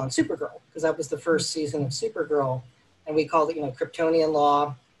panel on Supergirl, because that was the first season of Supergirl. And we called it, Kryptonian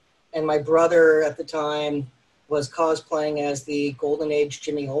Law. And my brother at the time was cosplaying as the Golden Age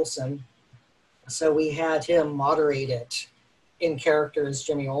Jimmy Olsen. So we had him moderate it in character as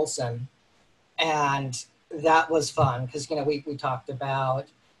Jimmy Olsen. And that was fun because, we talked about,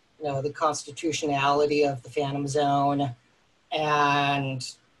 the constitutionality of the Phantom Zone. And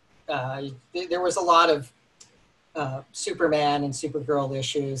there was a lot of Superman and Supergirl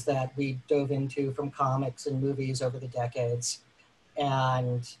issues that we dove into from comics and movies over the decades.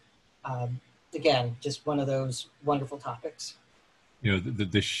 And again, just one of those wonderful topics.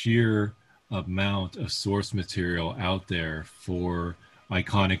 The sheer amount of source material out there for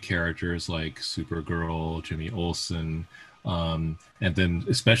iconic characters like Supergirl, Jimmy Olsen, and then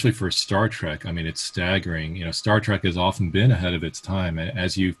especially for Star Trek, it's staggering. Star Trek has often been ahead of its time.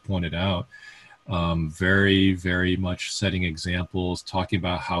 As you've pointed out, very, very much setting examples, talking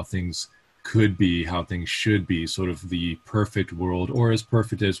about how things could be, how things should be, sort of the perfect world, or as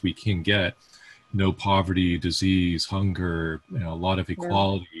perfect as we can get. No poverty, disease, hunger, a lot of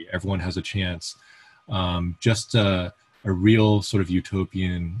equality. Everyone has a chance. Just a real sort of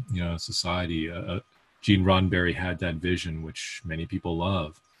utopian, society. Gene Roddenberry had that vision, which many people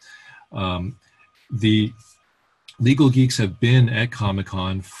love. The Legal Geeks have been at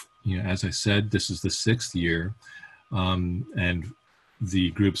Comic-Con. As I said, this is the 6th year, and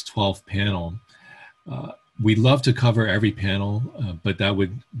the group's 12th panel. We'd love to cover every panel, but that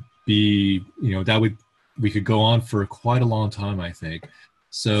would be, we could go on for quite a long time, I think.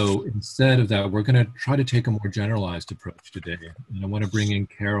 So instead of that, we're going to try to take a more generalized approach today. And I want to bring in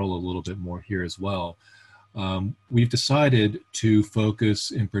Carol a little bit more here as well. We've decided to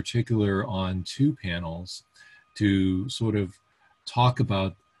focus in particular on 2 panels to sort of talk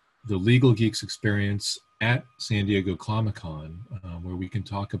about the Legal Geeks experience at San Diego Comic-Con, where we can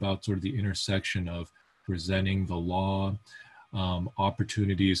talk about sort of the intersection of presenting the law,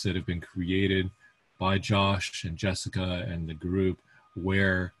 opportunities that have been created by Josh and Jessica and the group,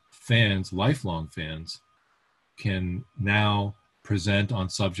 where fans, lifelong fans, can now present on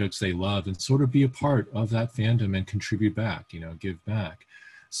subjects they love and sort of be a part of that fandom and contribute back, give back.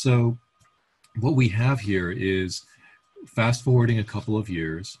 So what we have here is, fast forwarding a couple of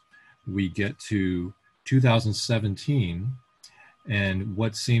years, we get to 2017, and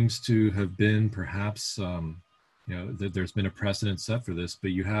what seems to have been perhaps, there's been a precedent set for this,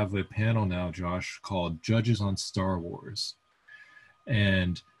 but you have a panel now, Josh, called Judges on Star Wars.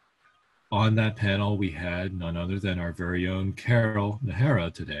 And on that panel, we had none other than our very own Carol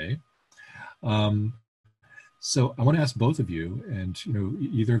Nahara today. So I want to ask both of you, and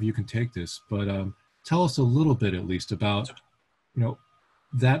either of you can take this, but tell us a little bit at least about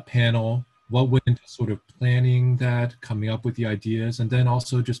that panel, what went into sort of planning that, coming up with the ideas, and then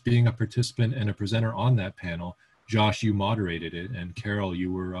also just being a participant and a presenter on that panel. Josh, you moderated it, and Carol,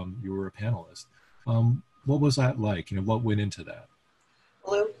 you were a panelist. What was that like? What went into that?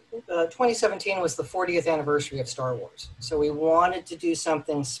 Well, 2017 was the 40th anniversary of Star Wars, so we wanted to do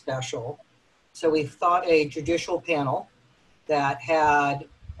something special. So we thought a judicial panel that had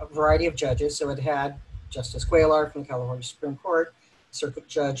a variety of judges. So it had Justice Cuellar from the California Supreme Court, Circuit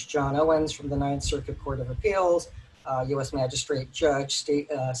Judge John Owens from the Ninth Circuit Court of Appeals, U.S. Magistrate Judge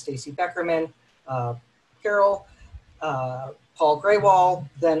Stacey Beckerman, Carol, Paul Graywall,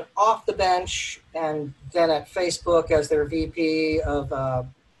 then off the bench, and then at Facebook as their VP of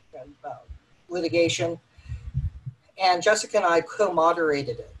litigation. And Jessica and I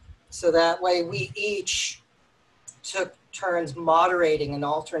co-moderated it. So that way we each took turns moderating and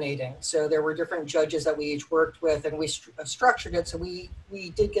alternating. So there were different judges that we each worked with, and we structured it so we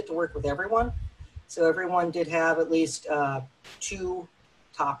did get to work with everyone. So everyone did have at least 2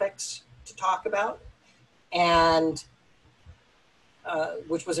 topics to talk about, and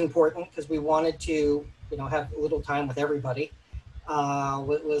which was important because we wanted to have a little time with everybody.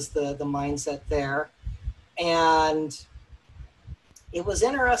 Was the mindset there. And it was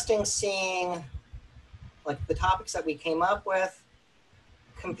interesting seeing like the topics that we came up with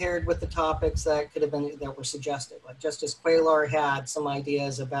compared with the topics that were suggested. Like Justice Cuellar had some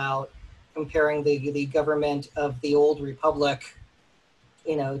ideas about comparing the government of the old republic,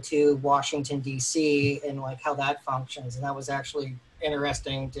 to Washington, D.C. and like how that functions. And that was actually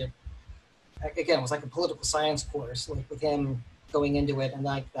interesting again, it was like a political science course, like with him going into it. And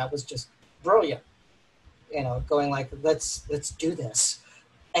like, that was just brilliant, going like, let's do this.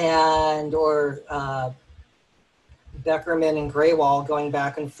 Or Beckerman and Graywall going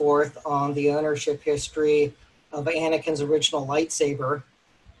back and forth on the ownership history of Anakin's original lightsaber,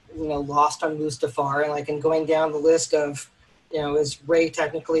 lost on Mustafar, and going down the list of, is Rey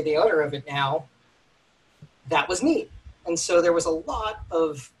technically the owner of it now? That was neat. And so there was a lot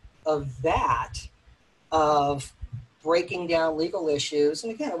of that, of breaking down legal issues.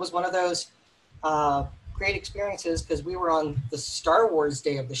 And again, it was one of those great experiences because we were on the Star Wars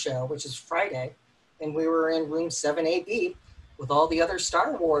day of the show, which is Friday, and we were in room 7AB with all the other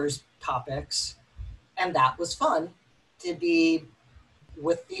Star Wars topics. And that was fun to be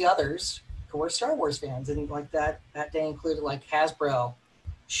with the others who are Star Wars fans. And like that day included like Hasbro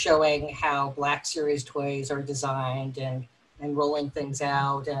showing how Black Series toys are designed and rolling things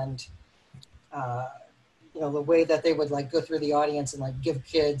out, and the way that they would like go through the audience and like give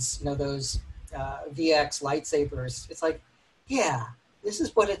kids those VX lightsabers. It's like, yeah, this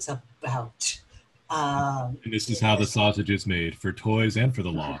is what it's about. And this is how the sausage is made, for toys and for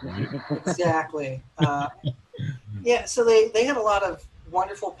the law, right? Exactly. Yeah, so they had a lot of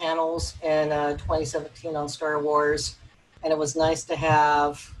wonderful panels in 2017 on Star Wars, and it was nice to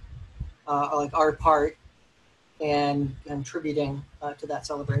have like our part in contributing to that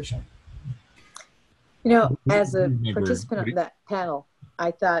celebration. You know, as a participant on that panel,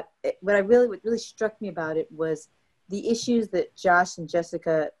 I thought what really struck me about it was the issues that Josh and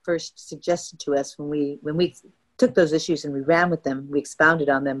Jessica first suggested to us when we took those issues and we ran with them, we expounded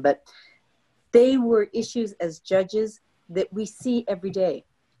on them, but they were issues as judges that we see every day.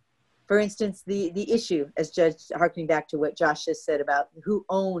 For instance, the issue, as judge, harkening back to what Josh just said about who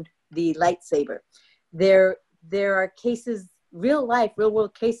owned the lightsaber. There are cases, real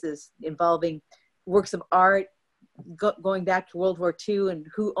world cases involving works of art going back to World War II and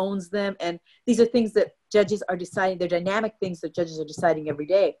who owns them. And these are things that judges are deciding. They're dynamic things that judges are deciding every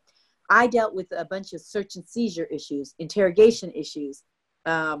day. I dealt with a bunch of search and seizure issues, interrogation issues,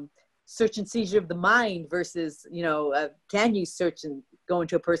 search and seizure of the mind versus, can you search and go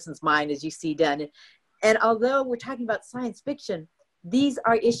into a person's mind as you see done? And although we're talking about science fiction, these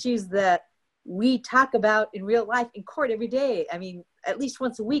are issues that we talk about in real life in court every day. I mean, at least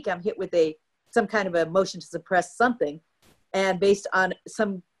once a week, I'm hit with some kind of a motion to suppress something, and based on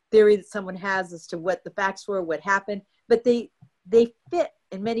some theory that someone has as to what the facts were, what happened, but they fit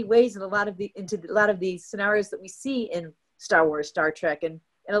in many ways into a lot of the scenarios that we see in Star Wars, Star Trek, and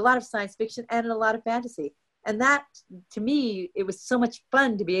a lot of science fiction and in a lot of fantasy. And that, to me, it was so much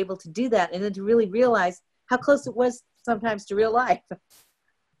fun to be able to do that and then to really realize how close it was sometimes to real life.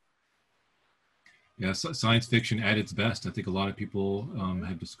 Yeah, science fiction at its best, I think a lot of people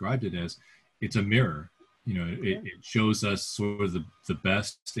have described it as it's a mirror. It shows us sort of the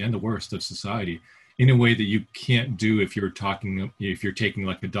best and the worst of society in a way that you can't do if you're taking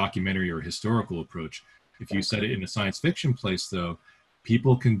like a documentary or historical approach. If you set it in a science fiction place, though,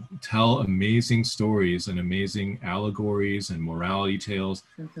 people can tell amazing stories and amazing allegories and morality tales.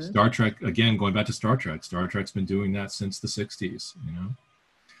 Mm-hmm. Star Trek, again, going back to Star Trek's been doing that since the 60s,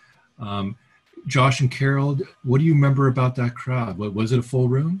 Josh and Carol, what do you remember about that crowd? Was it a full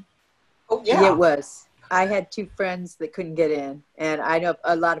room? Oh, yeah. It was. I had 2 friends that couldn't get in, and I know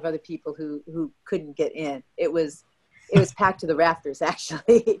a lot of other people who couldn't get in. It was packed to the rafters,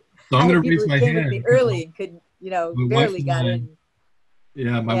 actually. So I'm going to raise my hand. Came with me early and couldn't, barely got in.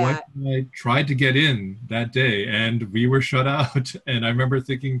 Yeah, my wife and I tried to get in that day, and we were shut out. And I remember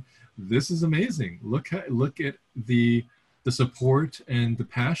thinking, "This is amazing! Look at the support and the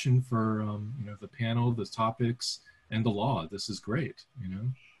passion for the panel, the topics, and the law. This is great."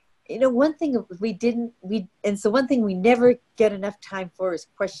 One thing one thing we never get enough time for is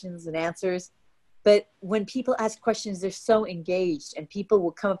questions and answers. But when people ask questions, they're so engaged, and people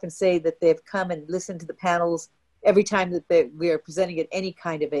will come up and say that they've come and listened to the panels every time that we are presenting at any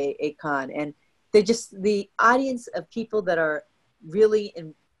kind of a con. And they're just the audience of people that are really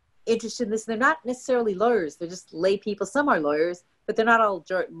interested in this. They're not necessarily lawyers. They're just lay people. Some are lawyers, but they're not all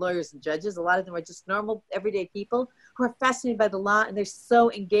lawyers and judges. A lot of them are just normal, everyday people who are fascinated by the law, and they're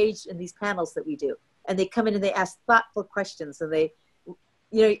so engaged in these panels that we do. And they come in and they ask thoughtful questions, and they,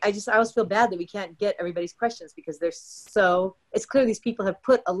 I always feel bad that we can't get everybody's questions because it's clear these people have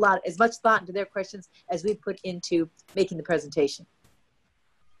put as much thought into their questions as we put into making the presentation.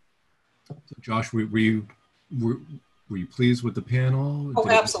 So Josh, were you pleased with the panel? Oh,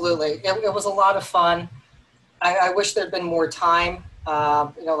 absolutely. It was a lot of fun. I wish there'd been more time.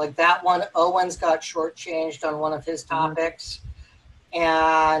 Like that one, Owen's got shortchanged on one of his topics.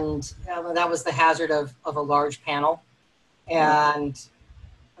 And that was the hazard of a large panel. And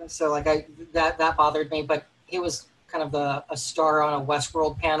so that bothered me, but he was kind of a star on a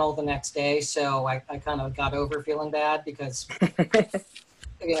Westworld panel the next day. So I kind of got over feeling bad because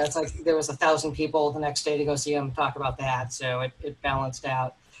it's like there was 1,000 people the next day to go see him talk about that. So it balanced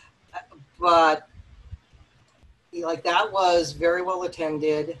out. But that was very well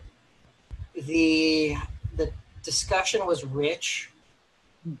attended. The discussion was rich.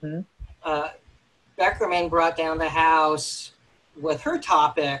 Mm-hmm. Beckerman brought down the house with her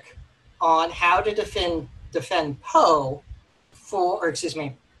topic on how to defend Poe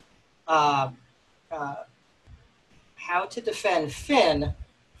how to defend Finn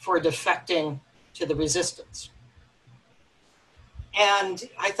for defecting to the Resistance. And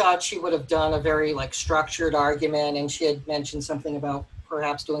I thought she would have done a very structured argument, and she had mentioned something about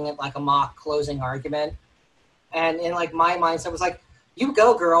perhaps doing it like a mock closing argument. And in my mindset, I was like, you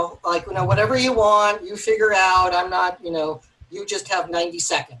go, girl. Whatever you want, you figure out. I'm not, you just have 90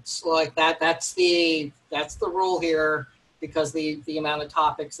 seconds. That's the rule here, because the amount of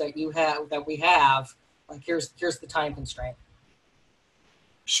topics that we have, here's the time constraint.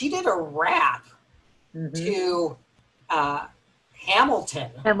 She did a rap to Hamilton.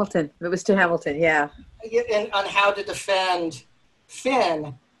 Hamilton. It was to Hamilton, yeah. And on how to defend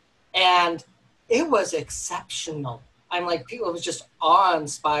Finn, and it was exceptional. I'm like, people, it was just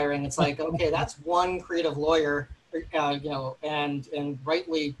awe-inspiring. It's like, okay, that's one creative lawyer, and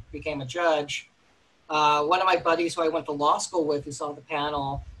rightly became a judge. One of my buddies who I went to law school with, who saw the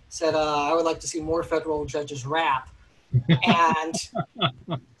panel, said, I would like to see more federal judges rap. And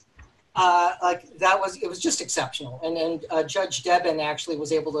it was just exceptional. And Judge Debin actually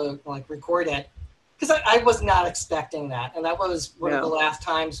was able to record it, because I was not expecting that. And that was one of the last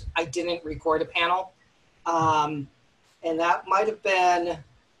times I didn't record a panel. And that might have been,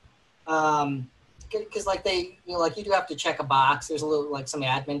 because you do have to check a box. There's a little some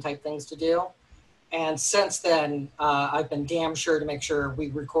admin type things to do. And since then, I've been damn sure to make sure we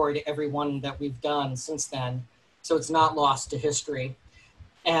record every one that we've done since then, so it's not lost to history.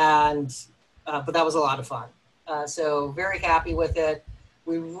 And but that was a lot of fun. So very happy with it.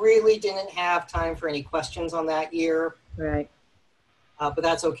 We really didn't have time for any questions on that year. Right. But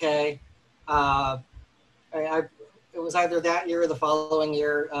that's okay. It was either that year or the following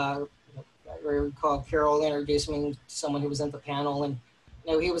year. I recall Carol introduced me to someone who was in the panel, and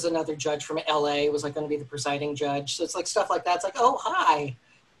he was another judge from LA, was going to be the presiding judge. So it's stuff like that. It's like, oh, hi.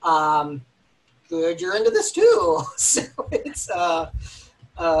 Good, you're into this too. So it's,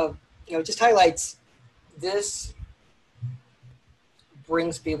 just highlights this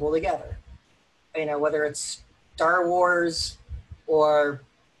brings people together. Whether it's Star Wars or,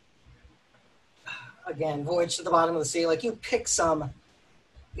 again, Voyage to the Bottom of the Sea, you pick some,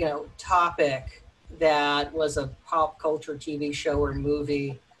 topic that was a pop culture TV show or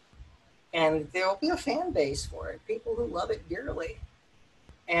movie, and there'll be a fan base for it, people who love it dearly,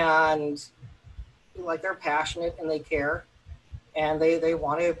 and they're passionate and they care, and they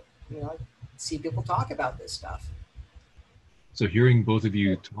want to see people talk about this stuff. So hearing both of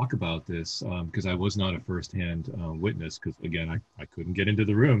you talk about this, because I was not a firsthand witness, because again, I couldn't get into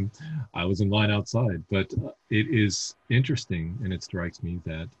the room. I was in line outside, but it is interesting, and it strikes me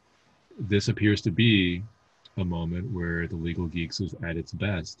that this appears to be a moment where the Legal Geeks is at its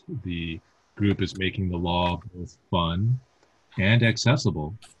best. The group is making the law both fun and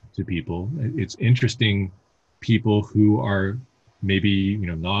accessible to people. It's interesting, people who are maybe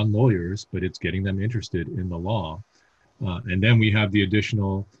non-lawyers, but it's getting them interested in the law. And then we have the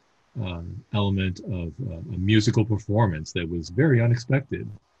additional element of a musical performance that was very unexpected.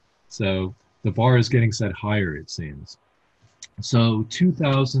 So the bar is getting set higher, it seems. So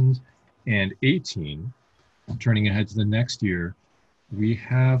 2018, turning ahead to the next year, we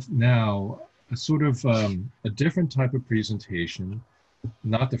have now a sort of a different type of presentation.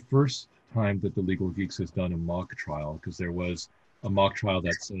 Not the first time that the Legal Geeks has done a mock trial, because there was a mock trial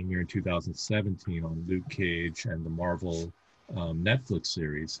that same year in 2017 on Luke Cage and the Marvel Netflix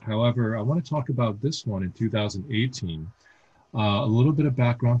series. However, I want to talk about this one in 2018. A little bit of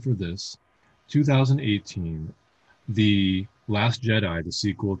background for this. 2018, The Last Jedi, the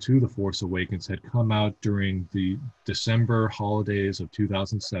sequel to The Force Awakens, had come out during the December holidays of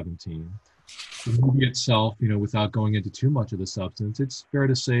 2017. The movie itself, without going into too much of the substance, it's fair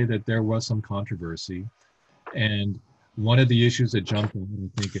to say that there was some controversy. And one of the issues that jumped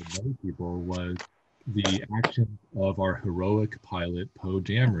on, I think, in many people was the actions of our heroic pilot, Poe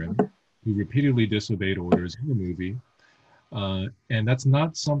Dameron, who repeatedly disobeyed orders in the movie. And that's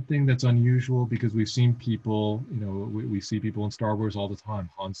not something that's unusual, because we've seen people, we see people in Star Wars all the time.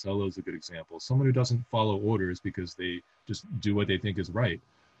 Han Solo is a good example. Someone who doesn't follow orders because they just do what they think is right.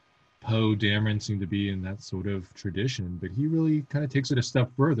 Poe Dameron seemed to be in that sort of tradition, but he really kind of takes it a step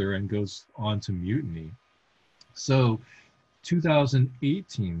further and goes on to mutiny. So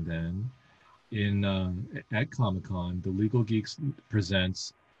 2018 then, at Comic-Con, the Legal Geeks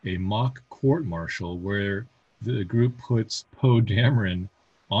presents a mock court-martial where the group puts Poe Dameron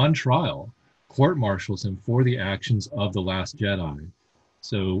on trial, court-martials him for the actions of The Last Jedi.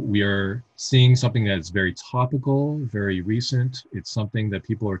 So we are seeing something that's very topical, very recent. It's something that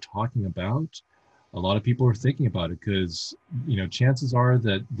people are talking about. A lot of people are thinking about it because, chances are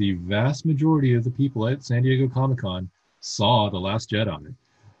that the vast majority of the people at San Diego Comic-Con saw The Last Jedi.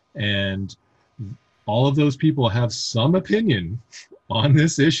 And all of those people have some opinion on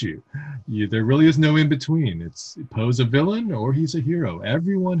this issue. There really is no in between. It's Poe's a villain or he's a hero.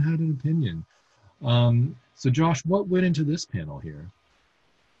 Everyone had an opinion. So Josh, what went into this panel here?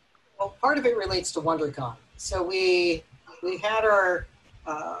 Well, part of it relates to WonderCon. So we had our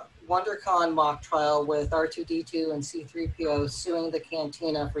WonderCon mock trial with R2-D2 and C-3PO suing the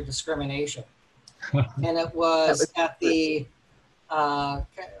Cantina for discrimination. And it was at the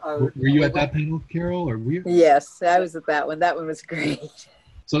Were you at that panel, Carol, or were you? Yes, I was at that one. That one was great.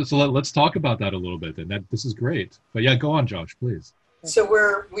 So let's talk about that a little bit. And this is great. But yeah, go on, Josh, please. So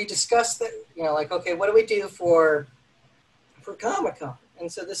we discussed that, like, okay, what do we do for Comic-Con?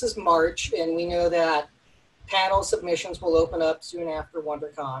 And so this is March, and we know that panel submissions will open up soon after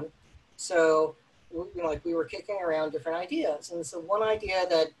WonderCon. So, we were kicking around different ideas. And so one idea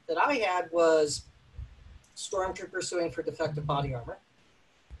that I had was Stormtroopers suing for defective body armor.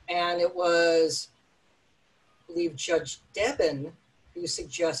 And it was, I believe, Judge Debin who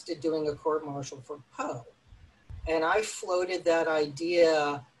suggested doing a court-martial for Poe. And I floated that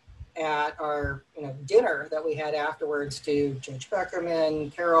idea at our dinner that we had afterwards to Judge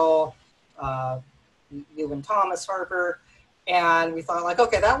Beckerman, Carol, you and Thomas Harper. And we thought, like,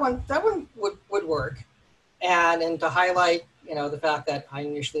 okay, that one would work. And to highlight, the fact that I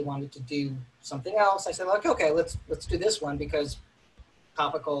initially wanted to do something else, I said, like, okay, let's do this one because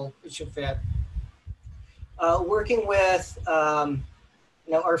topical, it should fit. Working with,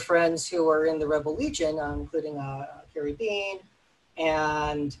 our friends who are in the Rebel Legion, including Carrie Bean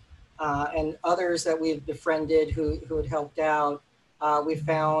and others that we've befriended who had helped out, we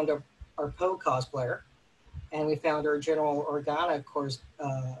found our Poe cosplayer, and we found our General Organa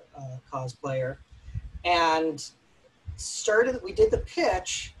cosplayer, and we did the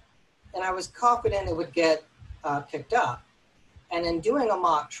pitch, and I was confident it would get picked up. And in doing a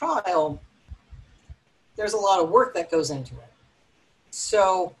mock trial, there's a lot of work that goes into it.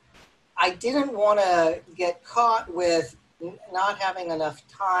 So I didn't want to get caught with not having enough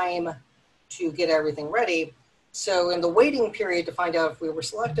time to get everything ready. So in the waiting period to find out if we were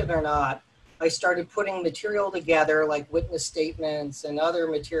selected or not, I started putting material together, like witness statements and other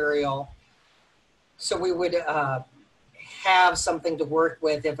material, so we would have something to work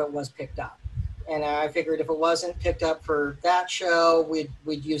with if it was picked up. And I figured if it wasn't picked up for that show, we'd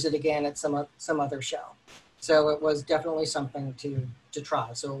use it again at some other show. So it was definitely something to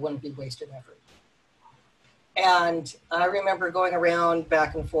try, so it wouldn't be wasted effort. And I remember going around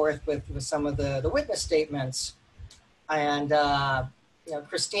back and forth with some of the witness statements, and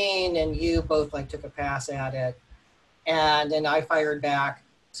Christine and you both took a pass at it, and then I fired back,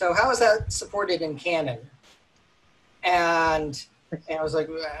 so how is that supported in canon? And I was like,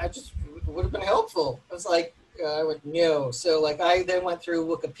 I just would have been helpful. I was like, I would no. So I then went through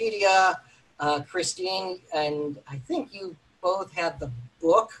Wikipedia, Christine, and I think you both had the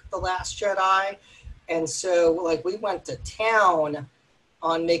book, The Last Jedi. And so we went to town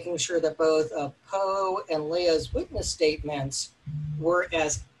on making sure that both Poe and Leia's witness statements were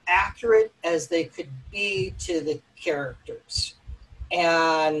as accurate as they could be to the characters.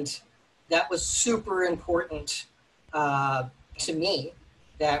 And that was super important to me,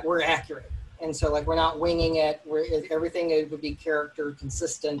 that we're accurate. And so we're not winging it, everything would be character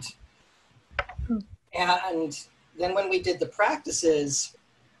consistent. And then when we did the practices,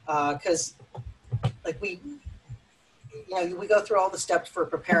 because we go through all the steps for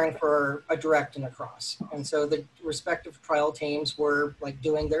preparing for a direct and a cross. And so the respective trial teams were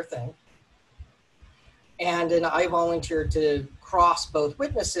doing their thing. And then I volunteered to cross both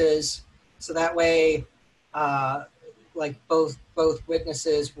witnesses, so that way both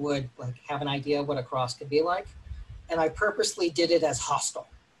witnesses would have an idea of what a cross could be like. And I purposely did it as hostile,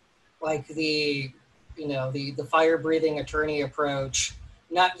 the fire-breathing attorney approach,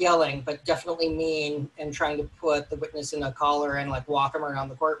 not yelling, but definitely mean, and trying to put the witness in a collar and walk him around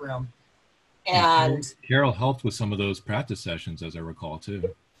the courtroom. And Carol helped with some of those practice sessions, as I recall,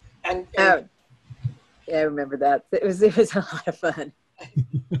 too. And yeah, I remember that. It was a lot of fun.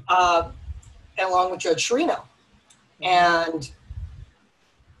 Along with Judge Sherino, and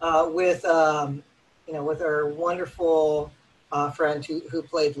with our wonderful friend who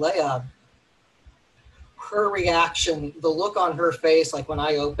played Leia. Her reaction, the look on her face, when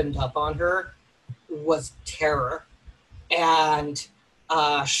I opened up on her, was terror. And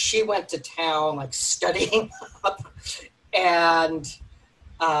she went to town, studying up and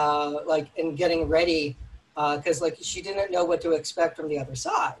and getting ready, because she didn't know what to expect from the other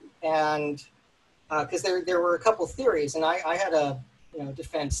side. And because there were a couple theories, and I had a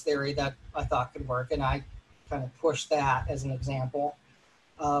defense theory that I thought could work, and I kind of pushed that as an example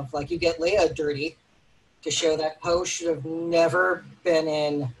of you get Leia dirty to show that Poe should have never been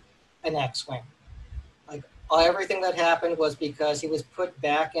in an X-Wing. Everything that happened was because he was put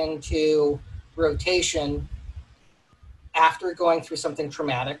back into rotation after going through something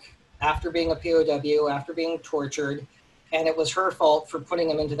traumatic, after being a POW, after being tortured, and it was her fault for putting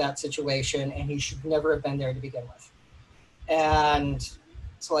him into that situation, and he should never have been there to begin with. And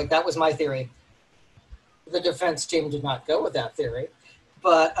so that was my theory. the defense team did not go with that theory,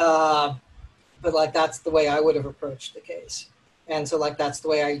 but like that's the way I would have approached the case. And so like that's the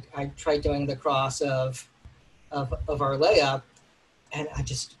way I tried doing the cross of Arleia,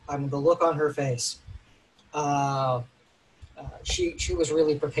 and the look on her face. She was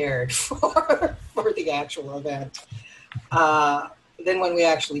really prepared for the actual event. Then when we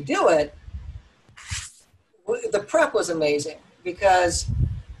actually do it, the prep was amazing because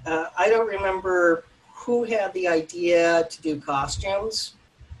I don't remember who had the idea to do costumes.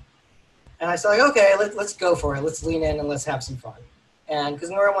 And I said, like, okay, let's go for it. Let's lean in and let's have some fun. And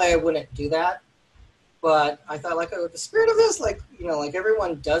because normally I wouldn't do that, but I thought, like, oh, the spirit of this, like, you know, like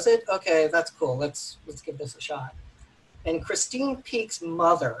everyone does it. Okay, that's cool. Let's give this a shot. And Christine Peake's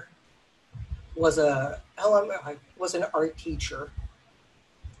mother was an art teacher,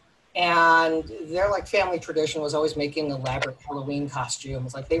 and their like family tradition was always making elaborate Halloween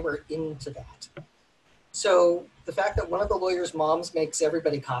costumes. Like they were into that. So the fact that one of the lawyers' moms makes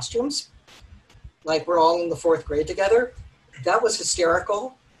everybody costumes, like we're all in the 4th grade together, that was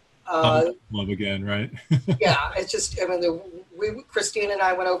hysterical. Love again, right? Yeah, it's just, I mean, Christine and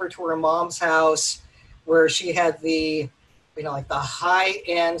I went over to her mom's house where she had the, you know, like the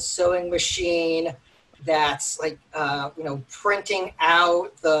high-end sewing machine that's like, you know, printing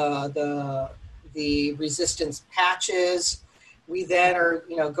out the resistance patches. We then are,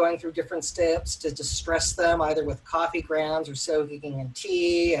 you know, going through different steps to distress them, either with coffee grounds or soaking in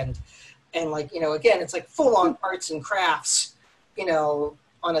tea. And like, you know, again, it's like full-on arts and crafts, you know,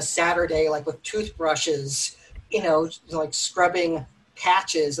 on a Saturday, like with toothbrushes, you know, like scrubbing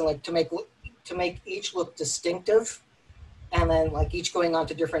patches and like to make each look distinctive. And then like each going on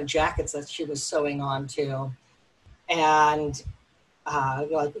to different jackets that she was sewing onto. And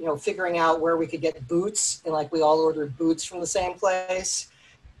like, you know, figuring out where we could get boots, and like we all ordered boots from the same place.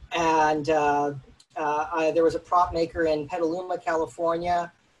 And there was a prop maker in Petaluma,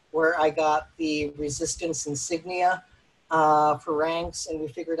 California, where I got the resistance insignia for ranks, and we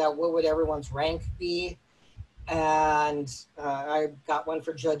figured out what would everyone's rank be. And I got one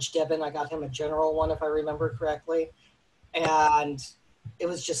for Judge Devin. I got him a general one, if I remember correctly. And it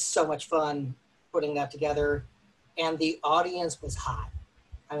was just so much fun putting that together. And the audience was hot.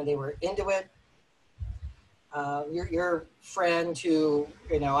 I mean, they were into it. Your friend, who,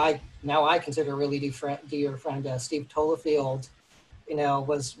 you know, I consider a really dear friend, Steve Tolafield, you know,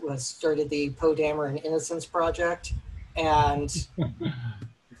 was started the Poe Dameron Innocence Project, and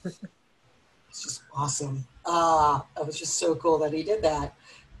it's just awesome. It was just so cool that he did that.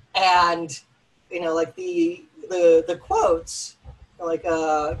 And, you know, like the quotes, like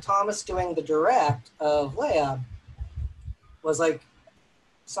Thomas doing the direct of Leia was like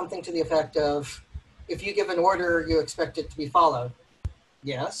something to the effect of, if you give an order, you expect it to be followed.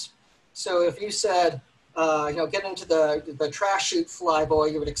 Yes. So if you said, you know, get into the trash chute,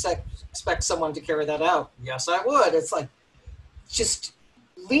 flyboy, you would expect someone to carry that out. Yes, I would. It's like, just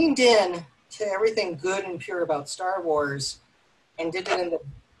leaned in to everything good and pure about Star Wars and did it in the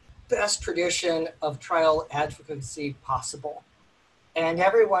best tradition of trial advocacy possible. And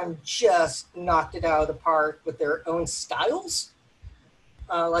everyone just knocked it out of the park with their own styles.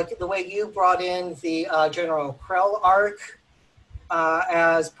 Like the way you brought in the General Krell arc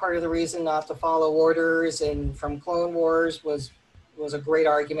as part of the reason not to follow orders, and from Clone Wars was a great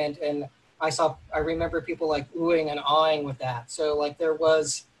argument. And I remember people like oohing and awing with that. So like there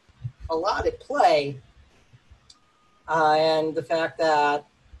was a lot at play. And the fact that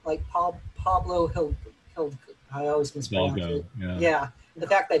like Pablo I always mispronounce it. Yeah. The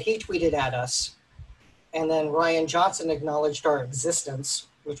fact that he tweeted at us, and then Ryan Johnson acknowledged our existence,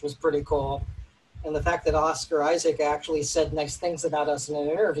 which was pretty cool. And the fact that Oscar Isaac actually said nice things about us in an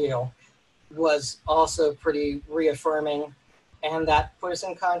interview was also pretty reaffirming. And that put us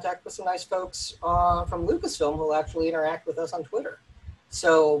in contact with some nice folks from Lucasfilm who actually interact with us on Twitter.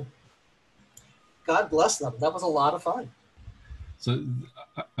 So God bless them. That was a lot of fun. So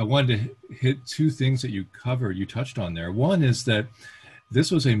I wanted to hit two things that you touched on there. One is that this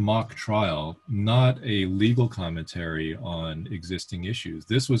was a mock trial, not a legal commentary on existing issues.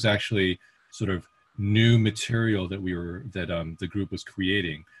 This was actually sort of new material that the group was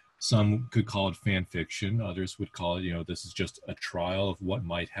creating. Some could call it fan fiction. Others would call it, you know, this is just a trial of what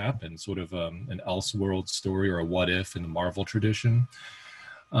might happen, sort of an Elseworld story or a what if in the Marvel tradition.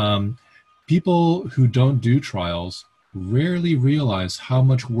 People who don't do trials rarely realize how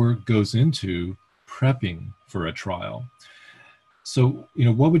much work goes into prepping for a trial. So, you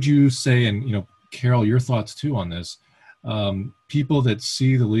know, what would you say, and, you know, Carol, your thoughts too on this, people that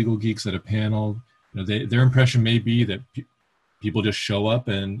see the Legal Geeks at a panel, you know, their impression may be that people just show up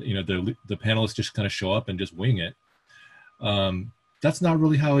and, you know, the panelists just kind of show up and just wing it. That's not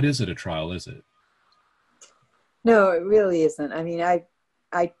really how it is at a trial, is it? No, it really isn't. I mean,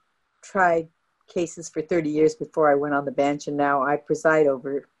 I tried cases for 30 years before I went on the bench, and now I preside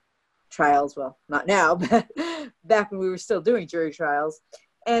over trials. Well, not now, but back when we were still doing jury trials.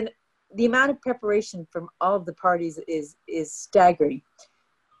 And the amount of preparation from all of the parties is staggering.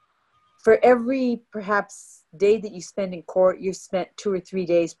 For every perhaps day that you spend in court, you've spent 2 or 3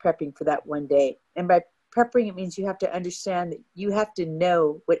 days prepping for that one day. And by prepping, it means you have to understand that you have to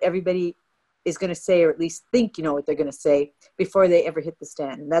know what everybody is going to say, or at least think you know what they're going to say before they ever hit the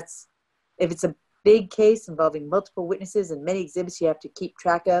stand. And that's, if it's a big case involving multiple witnesses and many exhibits you have to keep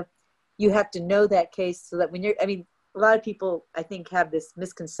track of, you have to know that case so that when you're, I mean, a lot of people, I think, have this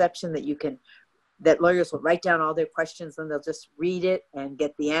misconception that lawyers will write down all their questions and they'll just read it and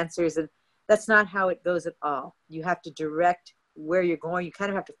get the answers. And that's not how it goes at all. You have to direct where you're going. You kind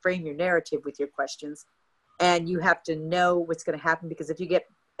of have to frame your narrative with your questions, and you have to know what's going to happen, because if you get,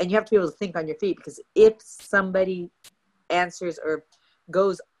 and you have to be able to think on your feet, because if somebody answers or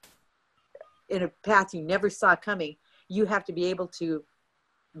goes in a path you never saw coming, you have to be able to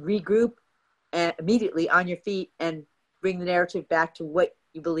regroup and immediately on your feet and bring the narrative back to what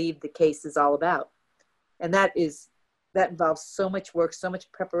you believe the case is all about. And that involves so much work, so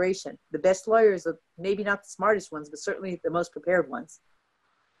much preparation. The best lawyers are maybe not the smartest ones, but certainly the most prepared ones.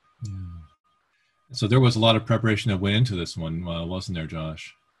 So there was a lot of preparation that went into this one, wasn't there,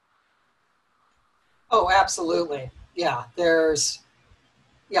 Josh? Oh, absolutely. Yeah, there was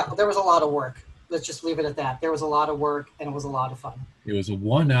a lot of work. Let's just leave it at that. There was a lot of work, and it was a lot of fun. It was a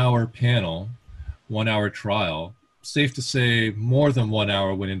 1-hour panel, 1-hour trial. Safe to say more than 1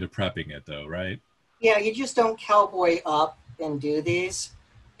 hour went into prepping it, though, right? Yeah, you just don't cowboy up and do these.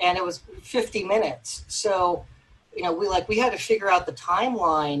 And it was 50 minutes. So, you know, we had to figure out the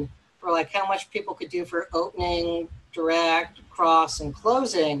timeline for like how much people could do for opening, direct, cross, and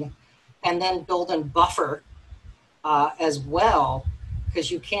closing, and then build and buffer as well, because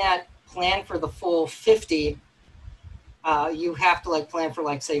you can't plan for the full 50. You have to plan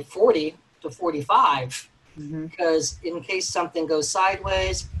for say 40 to 45, because in case something goes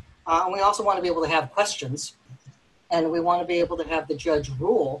sideways. We also want to be able to have questions, and we want to be able to have the judge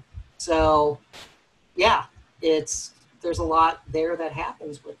rule. So yeah, there's a lot there that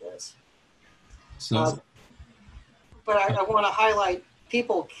happens with this. So, but I want to highlight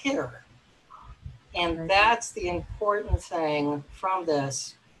people care. And that's the important thing from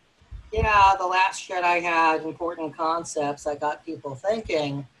this. Yeah, The Last Jedi had important concepts that got people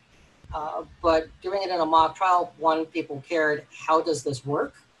thinking, but doing it in a mock trial, people cared, how does this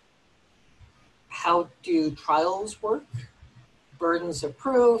work? How do trials work? Burdens of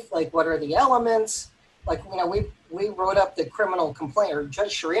proof, what are the elements? We wrote up the criminal complaint, or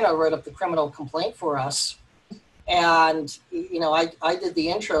Judge Sharino wrote up the criminal complaint for us. And, I did the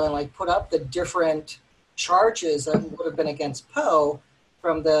intro and put up the different charges that would have been against Poe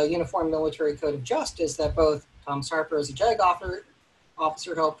from the Uniform Military Code of Justice that both Tom Sarper as a JAG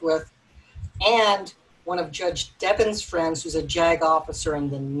officer helped with, and one of Judge Devon's friends who's a JAG officer in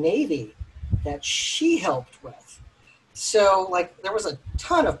the Navy that she helped with. So there was a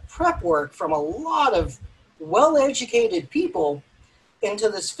ton of prep work from a lot of well-educated people into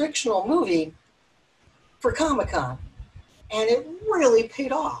this fictional movie for Comic-Con. And it really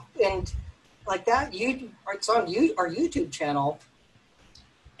paid off. And it's on our YouTube channel.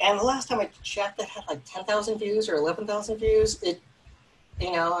 And the last time I checked, it had 10,000 views or 11,000 views. And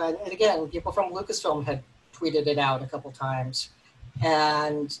again, people from Lucasfilm had tweeted it out a couple times.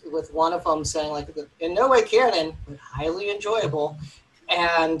 And with one of them saying in no way canon, but highly enjoyable.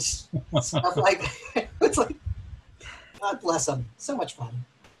 And stuff it's God bless them. So much fun.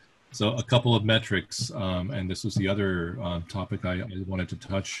 So a couple of metrics, and this was the other topic I wanted to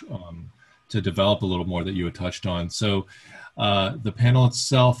touch to develop a little more that you had touched on. So the panel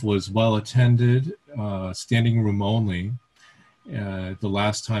itself was well attended, standing room only. The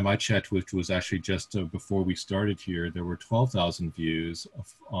last time I checked, which was actually just before we started here, there were 12,000 views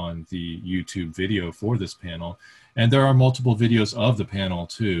on the YouTube video for this panel. And there are multiple videos of the panel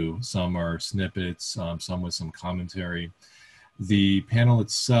too. Some are snippets, some with some commentary. The panel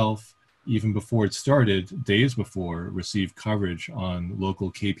itself, even before it started, days before, received coverage on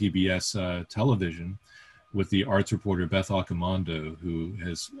local KPBS television with the arts reporter Beth Accomando, who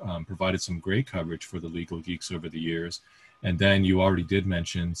has provided some great coverage for the Legal Geeks over the years. And then you already did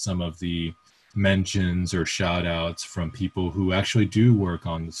mention some of the mentions or shout outs from people who actually do work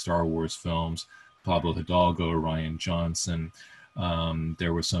on the Star Wars films, Pablo Hidalgo, Ryan Johnson,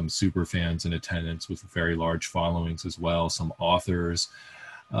 There were some super fans in attendance with very large followings as well, some authors.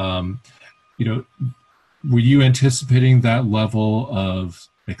 Um, you know, were you anticipating that level of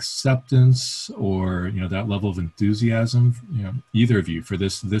acceptance or, that level of enthusiasm, either of you, for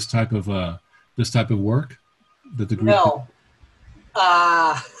this type of work that the group? No.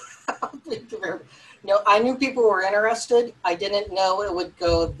 No, I knew people were interested. I didn't know it would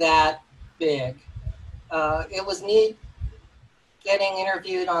go that big. It was neat getting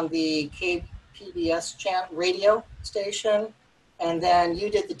interviewed on the KPBS radio station, and then you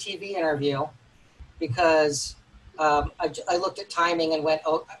did the TV interview because I looked at timing and went,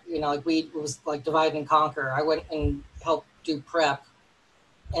 oh, it was like divide and conquer. I went and helped do prep,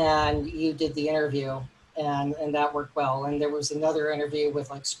 and you did the interview, and that worked well. And there was another interview with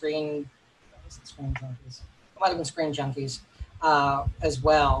like Screen Junkies. It might have been Screen Junkies as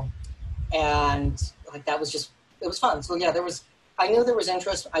well. And like that was it was fun. So yeah, I knew there was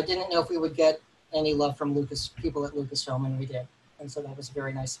interest. I didn't know if we would get any love from people at Lucasfilm, and we did. And so that was a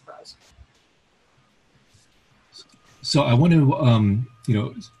very nice surprise. So I want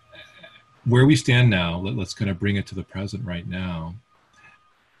to, where we stand now, let's kind of bring it to the present right now.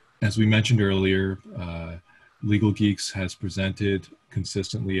 As we mentioned earlier, Legal Geeks has presented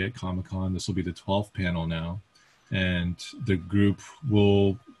consistently at Comic-Con. This will be the 12th panel now, and the group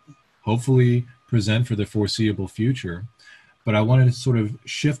will hopefully present for the foreseeable future. But I wanted to sort of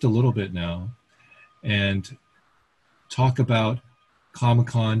shift a little bit now and talk about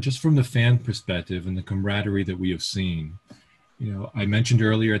Comic-Con just from the fan perspective and the camaraderie that we have seen. I mentioned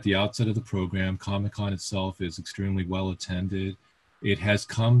earlier at the outset of the program, Comic-Con itself is extremely well attended. It has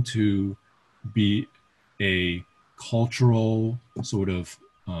come to be a cultural sort of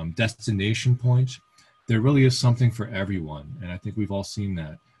destination point. There really is something for everyone, and I think we've all seen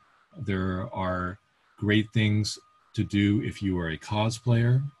that. There are great things to do if you are a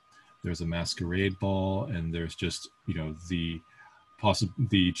cosplayer. There's a masquerade ball, and there's just,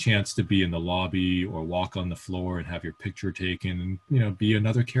 the chance to be in the lobby or walk on the floor and have your picture taken and, be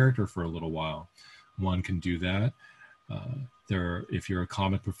another character for a little while. One can do that. If you're a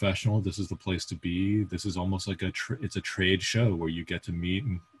comic professional, this is the place to be. This is almost like it's a trade show where you get to meet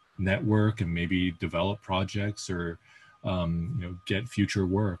and network and maybe develop projects or, get future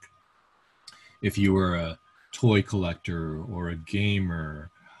work. If you are a toy collector or a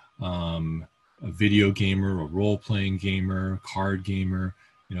gamer, a video gamer, a role-playing gamer, card gamer,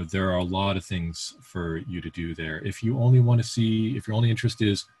 there are a lot of things for you to do there. If your only interest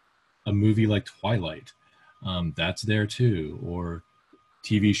is a movie like Twilight, that's there too, or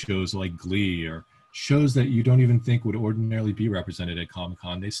TV shows like Glee, or shows that you don't even think would ordinarily be represented at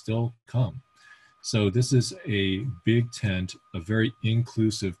Comic-Con, they still come. So this is a big tent, a very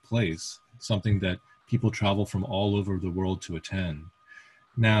inclusive place, something that people travel from all over the world to attend.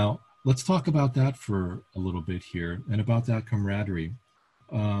 Now, let's talk about that for a little bit here and about that camaraderie.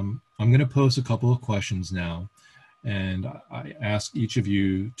 I'm going to pose a couple of questions now, and I ask each of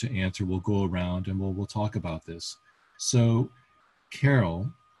you to answer. We'll go around and we'll talk about this. So,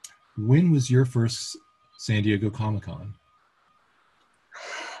 Carol, when was your first San Diego Comic-Con?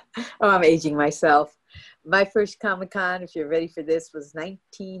 Oh, I'm aging myself. My first Comic-Con, if you're ready for this, was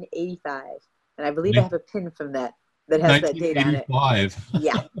 1985. And I believe I have a pin from that has that date on it.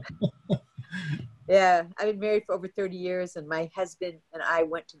 Yeah. Yeah. I've been married for over 30 years, and my husband and I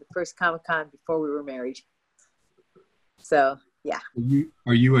went to the first Comic-Con before we were married. So, yeah.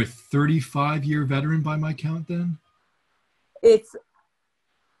 Are you a 35-year veteran by my count then?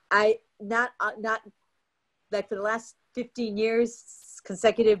 Not like for the last 15 years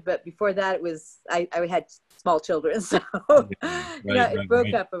consecutive, but before that it was, I had small children. So, it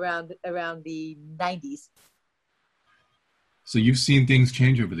broke up around the 90s. So you've seen things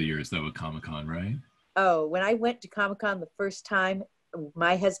change over the years, though, at Comic-Con, right? Oh, when I went to Comic-Con the first time,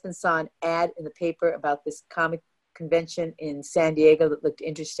 my husband saw an ad in the paper about this comic convention in San Diego that looked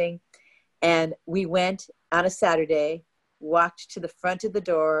interesting. And we went on a Saturday, walked to the front of the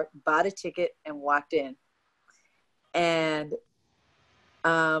door, bought a ticket, and walked in. And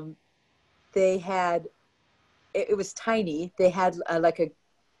they had, it was tiny. They had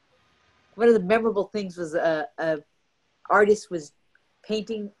one of the memorable things was a artist was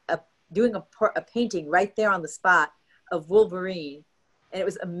doing a painting right there on the spot of Wolverine, and it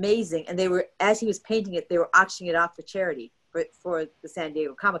was amazing. And as he was painting it, they were auctioning it off for charity for the San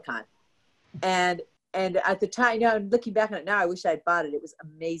Diego Comic-Con. And at the time, looking back on it now, I wish I'd bought it. It was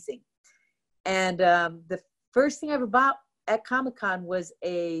amazing. And the first thing I ever bought at Comic-Con was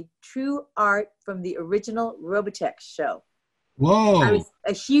a true art from the original Robotech show. I Whoa. was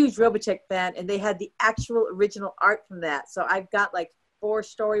a huge Robotech fan, and they had the actual original art from that. So I've got like 4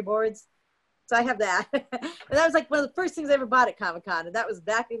 storyboards. So I have that. And that was like one of the first things I ever bought at Comic-Con. And that was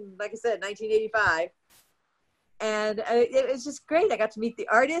back in, like I said, 1985. And it was just great. I got to meet the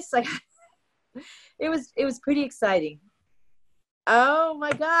artists. It was pretty exciting. Oh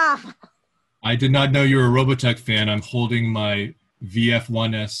my God. I did not know you were a Robotech fan. I'm holding my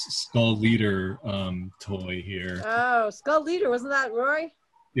VF1S Skull Leader toy here. Oh, Skull Leader. Wasn't that Roy?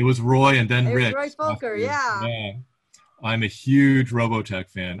 It was Roy and then It was Rick. Roy Folker. Yeah. Yeah. I'm a huge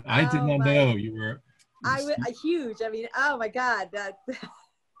Robotech fan. I did Oh not my. know you were. I was a huge. I mean, oh my God.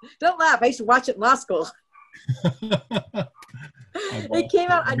 Don't laugh. I used to watch it in law school. It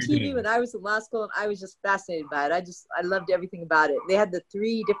came out on TV when I was in law school, and I was just fascinated by it. I loved everything about it. They had the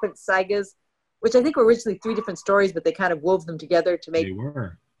 3 different sagas, which I think were originally 3 different stories, but they kind of wove them together to make They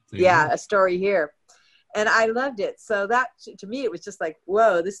were. a story here. And I loved it. So that, to me, it was just like,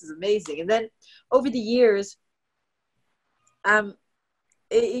 whoa, this is amazing. And then over the years,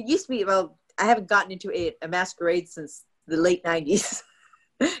 it used to be, well, I haven't gotten into a masquerade since the late 90s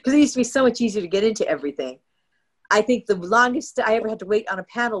because it used to be so much easier to get into everything. I think the longest I ever had to wait on a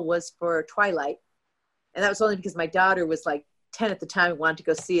panel was for Twilight. And that was only because my daughter was like 10 at the time and wanted to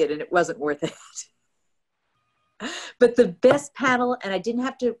go see it, and it wasn't worth it. But the best panel, and I didn't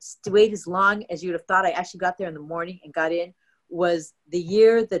have to wait as long as you would have thought, I actually got there in the morning and got in, was the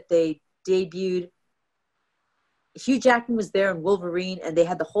year that they debuted. Hugh Jackman was there in Wolverine, and they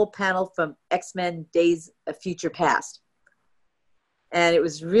had the whole panel from X-Men Days of Future Past. And it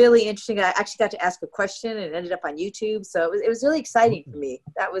was really interesting. I actually got to ask a question, and it ended up on YouTube. So it was really exciting for me.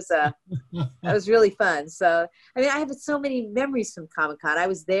 That was really fun. So, I mean, I have so many memories from Comic-Con. I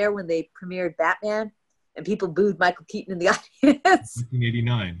was there when they premiered Batman, and people booed Michael Keaton in the audience.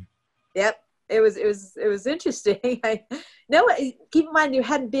 1989. Yep. It was interesting. Keep in mind, there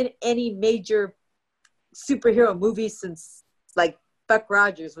hadn't been any major superhero movies since like Buck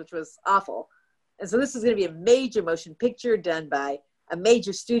Rogers, which was awful. And so this is going to be a major motion picture done by a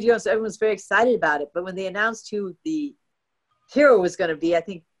major studio. So everyone's very excited about it. But when they announced who the hero was going to be, I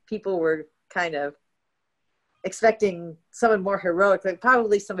think people were kind of expecting someone more heroic, like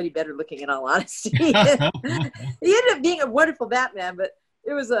probably somebody better looking, in all honesty. He ended up being a wonderful Batman, but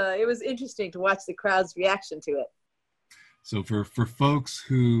it was interesting to watch the crowd's reaction to it. So for folks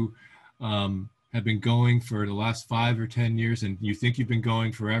who have been going for the last 5 or 10 years, and you think you've been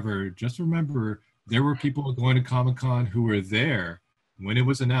going forever, just remember there were people going to Comic-Con who were there when it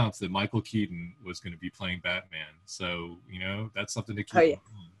was announced that Michael Keaton was going to be playing Batman. So, that's something to keep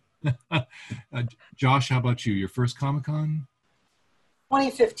in mind. Josh, how about you? Your first Comic-Con?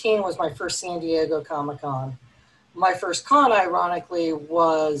 2015 was my first San Diego Comic-Con. My first con, ironically,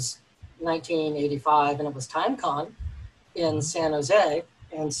 was 1985, and it was TimeCon in San Jose.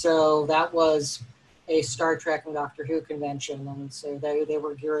 And so that was a Star Trek and Doctor Who convention. And so they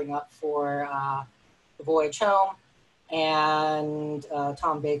were gearing up for the voyage home. And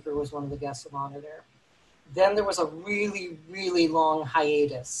Tom Baker was one of the guests of honor there. Then there was a really, really long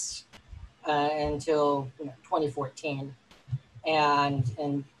hiatus until 2014.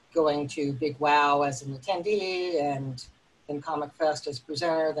 And going to Big Wow as an attendee, and then Comic Fest as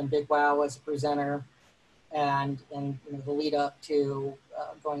presenter, then Big Wow as a presenter. And the lead up to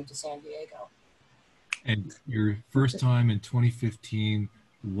going to San Diego. And your first time in 2015,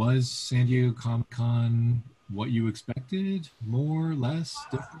 was San Diego Comic-Con what you expected? More, less,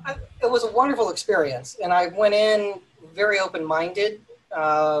 different? It was a wonderful experience, and I went in very open-minded.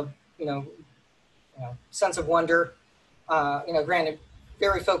 Sense of wonder. Granted,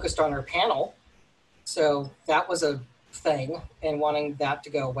 very focused on our panel, so that was a thing, and wanting that to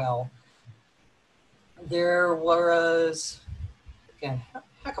go well. There was, again, a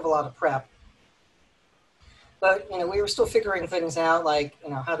heck of a lot of prep. But, we were still figuring things out, like,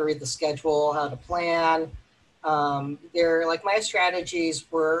 how to read the schedule, how to plan. My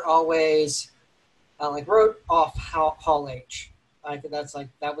strategies were always, wrote off Hall H.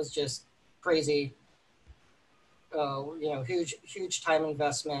 That was just crazy, huge time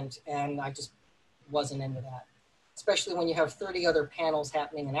investment, and I just wasn't into that. Especially when you have 30 other panels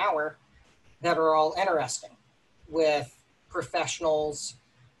happening an hour that are all interesting with professionals,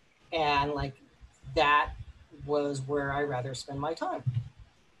 and that was where I rather spend my time,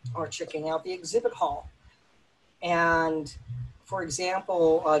 or checking out the exhibit hall. And for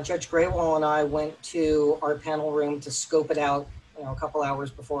example, Judge Graywall and I went to our panel room to scope it out, a couple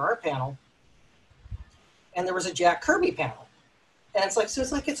hours before our panel. And there was a Jack Kirby panel. And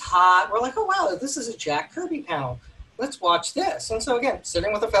it's hot. We're like, oh wow, this is a Jack Kirby panel. Let's watch this. And so again,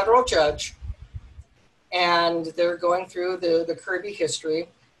 sitting with a federal judge, and they're going through the Kirby history.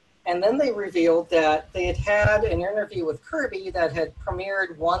 And then they revealed that they had had an interview with Kirby that had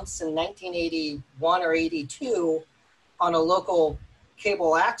premiered once in 1981 or 82 on a local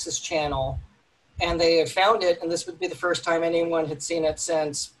cable access channel. And they had found it, and this would be the first time anyone had seen it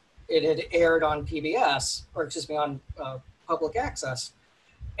since it had aired on PBS, or excuse me, on public access.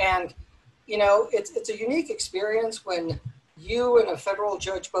 And, you know, it's a unique experience when you and a federal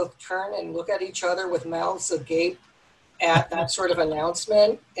judge both turn and look at each other with mouths agape at that sort of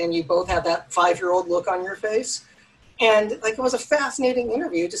announcement, and you both have that 5-year-old look on your face. And like, it was a fascinating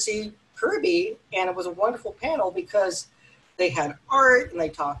interview to see Kirby, and it was a wonderful panel because they had art and they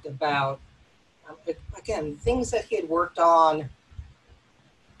talked about, again, things that he had worked on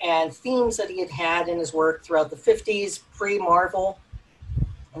and themes that he had had in his work throughout the 50s, pre-Marvel,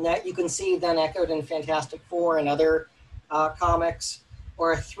 and that you can see then echoed in Fantastic Four and other comics,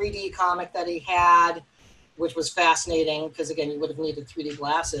 or a 3D comic that he had, which was fascinating because, again, you would have needed 3D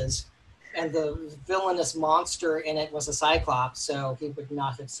glasses. And the villainous monster in it was a Cyclops, so he would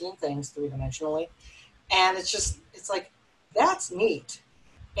not have seen things three-dimensionally. And it's like, that's neat.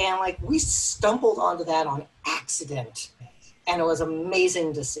 And, like, we stumbled onto that on accident, and it was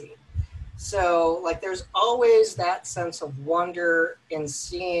amazing to see. So, like, there's always that sense of wonder in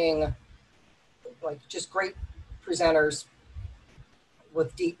seeing, like, just great presenters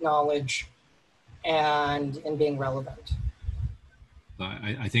with deep knowledge and being relevant.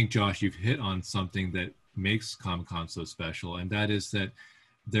 I think, Josh, you've hit on something that makes Comic-Con so special, and that is that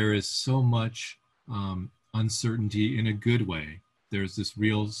there is so much uncertainty in a good way. There's this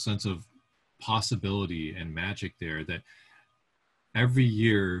real sense of possibility and magic there that every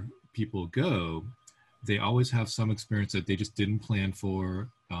year people go, they always have some experience that they just didn't plan for,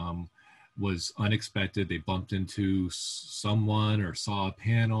 was unexpected. They bumped into someone or saw a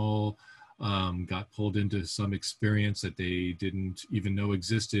panel, got pulled into some experience that they didn't even know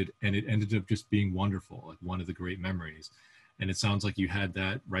existed, and it ended up just being wonderful, like one of the great memories. And it sounds like you had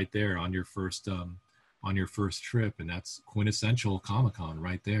that right there on your first trip, and that's quintessential Comic-Con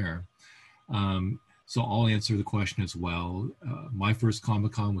right there. So I'll answer the question as well. My first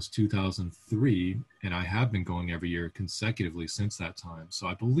Comic-Con was 2003, and I have been going every year consecutively since that time. So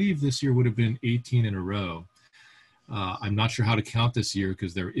I believe this year would have been 18 in a row. I'm not sure how to count this year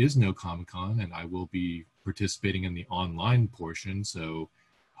because there is no Comic-Con, and I will be participating in the online portion, so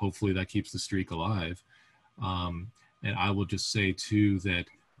hopefully that keeps the streak alive. And I will just say, too, that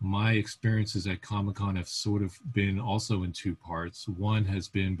my experiences at Comic-Con have sort of been also in two parts. One has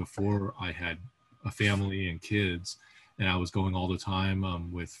been before I had a family and kids, and I was going all the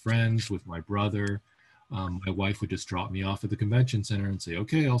time with friends, with my brother. My wife would just drop me off at the convention center and say,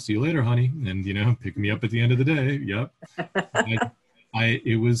 "Okay, I'll see you later, honey," and, you know, pick me up at the end of the day. Yep.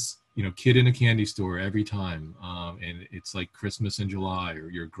 It was, you know, kid in a candy store every time, and it's like Christmas in July,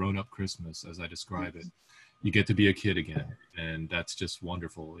 or your grown-up Christmas, as I describe it. You get to be a kid again, and that's just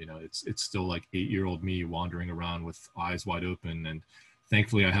wonderful. You know, it's still like 8-year-old me wandering around with eyes wide open, and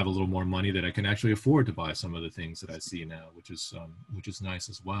thankfully I have a little more money that I can actually afford to buy some of the things that I see now, which is nice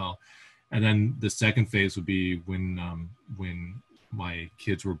as well. And then the second phase would be when my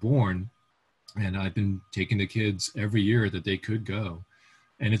kids were born, and I've been taking the kids every year that they could go.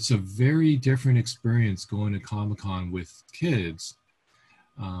 And it's a very different experience going to Comic-Con with kids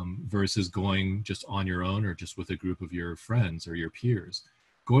versus going just on your own or just with a group of your friends or your peers.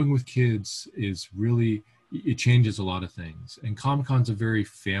 Going with kids is really, it changes a lot of things. And Comic-Con's a very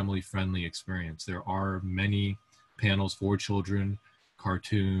family-friendly experience. There are many panels for children,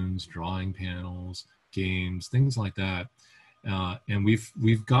 cartoons, drawing panels, games, things like that. And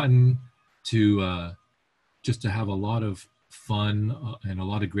we've gotten to just to have a lot of fun and a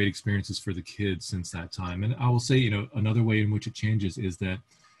lot of great experiences for the kids since that time. And I will say, you know, another way in which it changes is that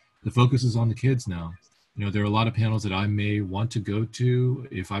the focus is on the kids now. You know, there are a lot of panels that I may want to go to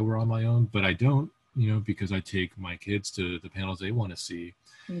if I were on my own, but I don't, you know, because I take my kids to the panels they want to see.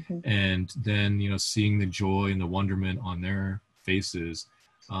 Mm-hmm. And then, you know, seeing the joy and the wonderment on their faces,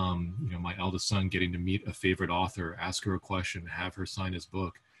 you know, my eldest son getting to meet a favorite author, ask her a question, have her sign his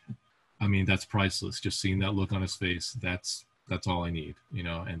book. I mean, that's priceless. Just seeing that look on his face, that's all I need, you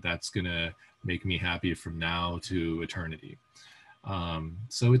know, and that's going to make me happy from now to eternity.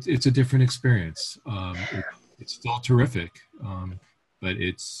 So it's a different experience. It's still terrific, but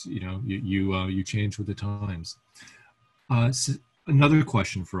it's, you know, you change with the times. So another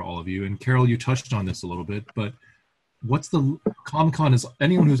question for all of you, and Carol, you touched on this a little bit, but what's the Comic-Con is,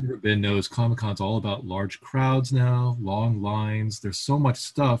 anyone who's ever been knows Comic-Con's all about large crowds now, long lines. There's so much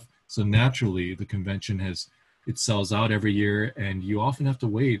stuff. So naturally the convention it sells out every year, and you often have to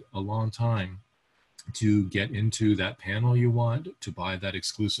wait a long time to get into that panel you want, to buy that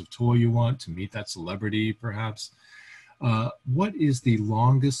exclusive toy you want, to meet that celebrity perhaps. What is the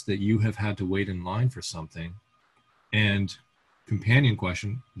longest that you have had to wait in line for something? And companion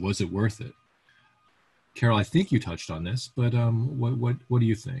question, was it worth it? Carol, I think you touched on this, but what do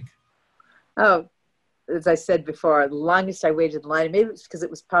you think? Oh, as I said before, the longest I waited in line, maybe it's because it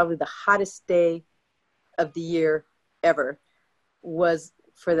was probably the hottest day of the year ever, was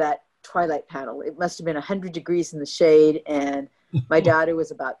for that Twilight panel. It must have been 100 degrees in the shade, and my daughter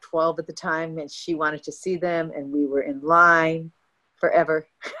was about 12 at the time, and she wanted to see them, and we were in line forever.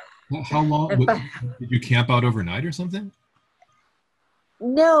 How long? Did you camp out overnight or something?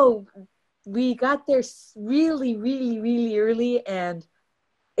 No, we got there really, really, really early, and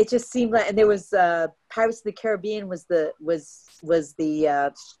it just seemed like, and there was Pirates of the Caribbean was the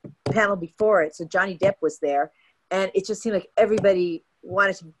panel before it, so Johnny Depp was there, and it just seemed like everybody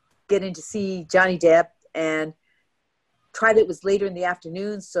wanted to get in to see Johnny Depp, and Twilight was later in the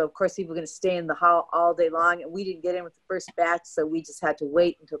afternoon, so of course people were going to stay in the hall all day long, and we didn't get in with the first batch, so we just had to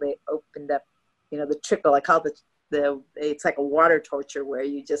wait until they opened up, the trickle. I call it it's like a water torture where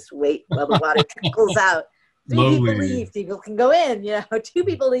you just wait while the water trickles out. 3 people leave, 3 people can go in, 2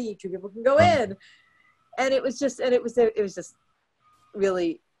 people leave, 2 people can go in. And it was just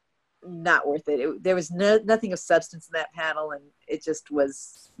really not worth it. There was nothing of substance in that panel, and it just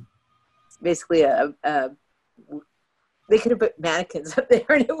was basically they could have put mannequins up there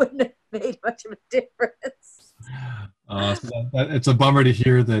and it wouldn't have made much of a difference. So it's a bummer to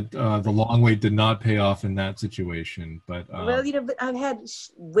hear that the long wait did not pay off in that situation. But but I've had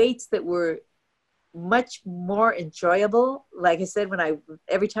waits that were much more enjoyable. Like I said,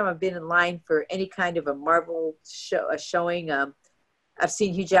 every time I've been in line for any kind of a Marvel showing, I've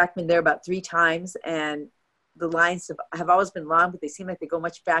seen Hugh Jackman there about 3 times, and the lines have always been long, but they seem like they go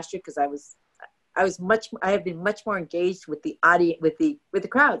much faster because I have been much more engaged with the audience, with the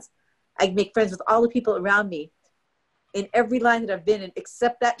crowds. I make friends with all the people around me in every line that I've been in,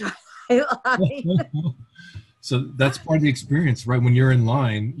 except that line. So that's part of the experience, right? When you're in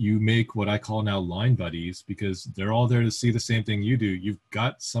line, you make what I call now line buddies, because they're all there to see the same thing you do. You've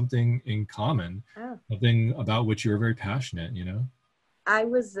got something in common, something about which you're very passionate, I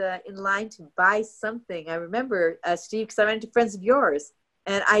was in line to buy something. I remember, Steve, because I ran into friends of yours,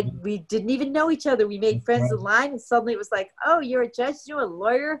 and we didn't even know each other. We made friends in line, and suddenly it was like, oh, you're a judge, you're a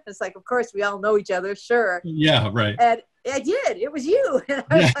lawyer? It's like, of course, we all know each other, sure. Yeah, right. And I did. It was you. And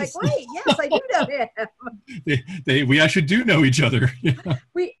I was like, wait, yes, I do know him. We actually do know each other.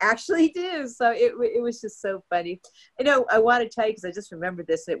 We actually do. So it was just so funny. I want to tell you, because I just remembered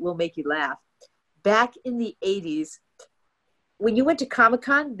this, and it will make you laugh. Back in the 80s, when you went to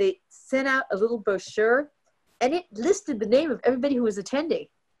Comic-Con, they sent out a little brochure, and it listed the name of everybody who was attending.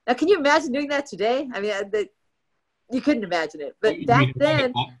 Now, can you imagine doing that today? I mean, you couldn't imagine it. But back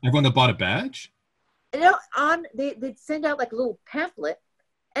then, everyone that bought a badge? They'd send out like a little pamphlet,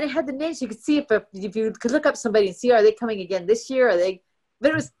 and it had the names. You could see if you could look up somebody and see, are they coming again this year? But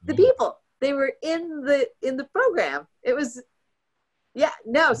it was the people. They were in the program. It was,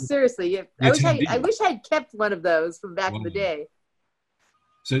 seriously. I wish I'd kept one of those from back in the day.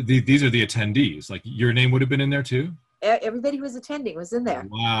 So these are the attendees. Like, your name would have been in there too? Everybody who was attending was in there.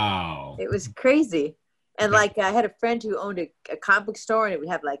 Wow. It was crazy. And I had a friend who owned a comic book store, and it would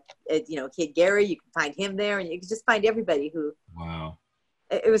have Kid Gary. You could find him there, and you could just find everybody who. Wow.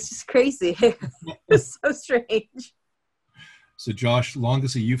 It was just crazy. It was so strange. So, Josh,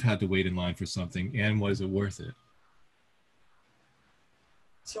 longest that you've had to wait in line for something, and was it worth it?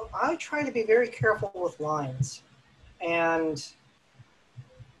 So I try to be very careful with lines, and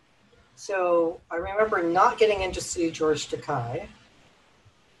so I remember not getting in to see George Takei.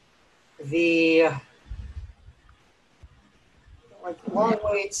 The long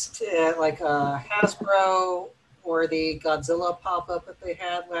waits to Hasbro or the Godzilla pop-up that they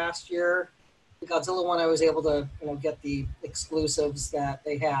had last year. The Godzilla one, I was able to get the exclusives that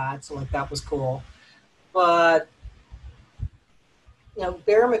they had, so that was cool. But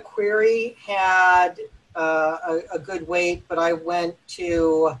Bear McQuarrie had a good wait, but I went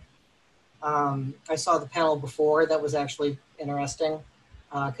to I saw the panel before. That was actually interesting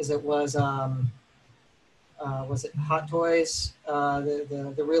because it was it Hot Toys?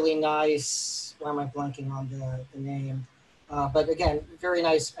 The really nice, why am I blanking on the name? But again, very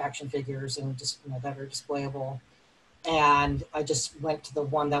nice action figures and just that are displayable. And I just went to the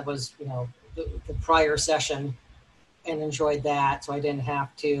one that was the prior session and enjoyed that, so I didn't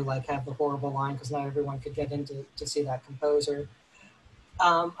have to have the horrible line because not everyone could get in to see that composer.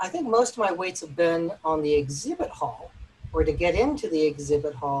 I think most of my waits have been on the exhibit hall, or to get into the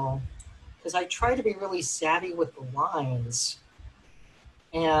exhibit hall. because I try to be really savvy with the lines.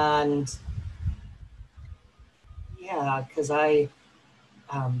 And yeah, because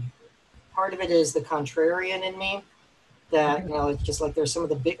part of it is the contrarian in me that, it's just like there's some of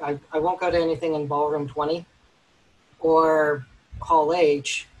the big, I won't go to anything in Ballroom 20 or Hall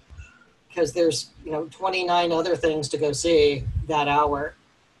H because there's, 29 other things to go see that hour.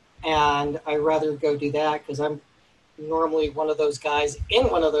 And I rather go do that because I'm normally one of those guys in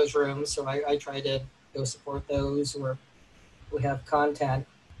one of those rooms. So I try to go support those where we have content.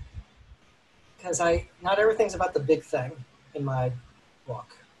 Because not everything's about the big thing in my book.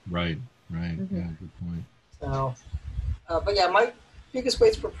 Right. Mm-hmm. Yeah, good point. So, but yeah, my biggest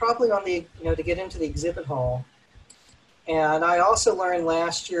weights were probably on the, to get into the exhibit hall. And I also learned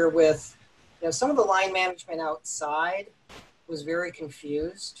last year with, some of the line management outside was very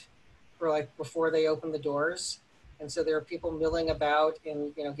confused for before they opened the doors. And so there are people milling about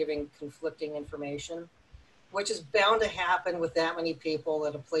and, giving conflicting information, which is bound to happen with that many people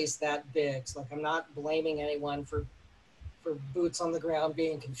at a place that big. So I'm not blaming anyone for boots on the ground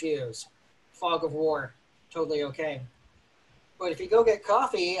being confused. Fog of war, totally okay. But if you go get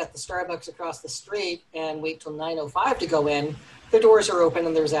coffee at the Starbucks across the street and wait till 9:05 to go in, the doors are open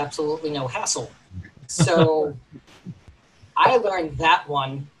and there's absolutely no hassle. So I learned that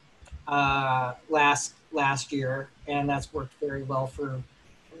one last year, and that's worked very well for,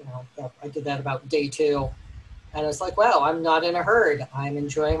 I did that about day 2. And it's like, wow, I'm not in a herd. I'm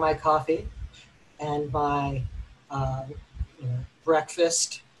enjoying my coffee and my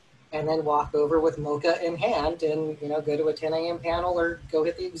breakfast, and then walk over with mocha in hand and, go to a 10 a.m. panel or go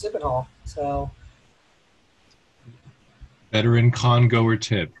hit the exhibit hall. So, veteran con-goer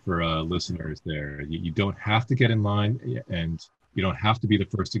tip for listeners there. You don't have to get in line, and you don't have to be the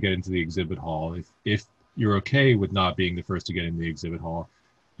first to get into the exhibit hall. If you're okay with not being the first to get in the exhibit hall,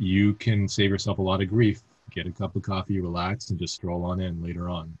 you can save yourself a lot of grief. Get a cup of coffee, relax, and just stroll on in later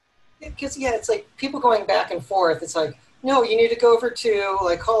on. Because, it's like people going back and forth. It's like, no, you need to go over to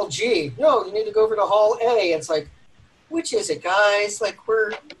Hall G. No, you need to go over to Hall A. It's like, which is it, guys?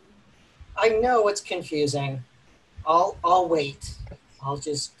 I know it's confusing. I'll wait. I'll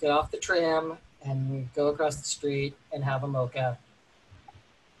just get off the tram and go across the street and have a mocha.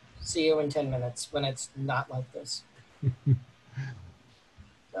 See you in 10 minutes when it's not like this.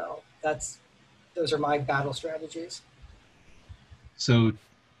 So those are my battle strategies. So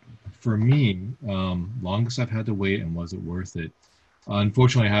for me, longest I've had to wait, and was it worth it?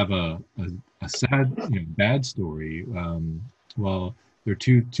 Unfortunately, I have a sad, bad story. Well, there are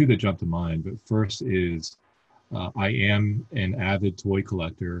two that jump to mind. But first is I am an avid toy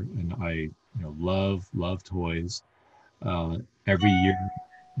collector, and I love toys. Every year,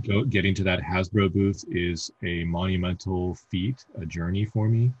 getting to that Hasbro booth is a monumental feat, a journey for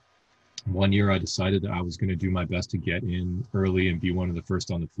me. One year I decided that I was going to do my best to get in early and be one of the first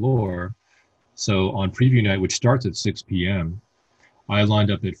on the floor. So on preview night, which starts at 6 p.m., I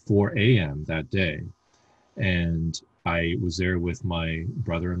lined up at 4 a.m. that day. And I was there with my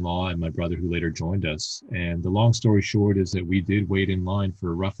brother-in-law and my brother who later joined us. And the long story short is that we did wait in line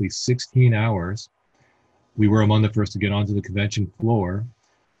for roughly 16 hours. We were among the first to get onto the convention floor.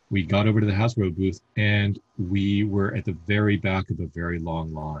 We got over to the Hasbro booth, and we were at the very back of a very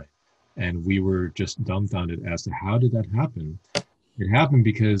long line. And we were just dumbfounded as to how did that happen. It happened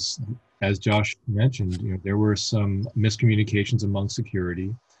because, as Josh mentioned, there were some miscommunications among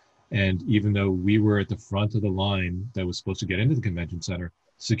security. And even though we were at the front of the line that was supposed to get into the convention center,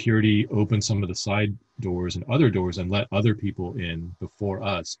 security opened some of the side doors and other doors and let other people in before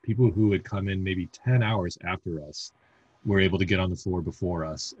us. People who had come in maybe 10 hours after us were able to get on the floor before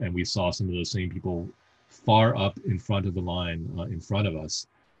us. And we saw some of those same people far up in front of the line in front of us.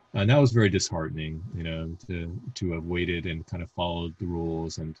 And that was very disheartening, to have waited and kind of followed the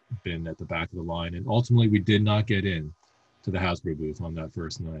rules and been at the back of the line. And ultimately, we did not get in to the Hasbro booth on that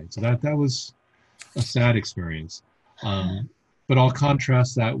first night. So that was a sad experience. But I'll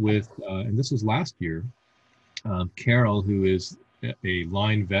contrast that with, and this was last year, Carol, who is a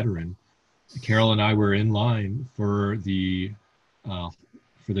line veteran. Carol and I were in line for the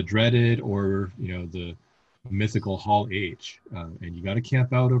dreaded, or the mythical Hall H, and you got to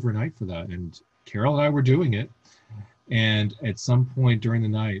camp out overnight for that. And Carol and I were doing it, and at some point during the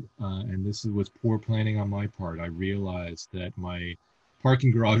night, and this was poor planning on my part, I realized that my parking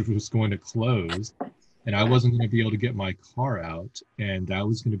garage was going to close, and I wasn't going to be able to get my car out, and that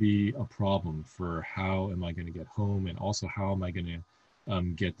was going to be a problem for how am I going to get home, and also how am I going to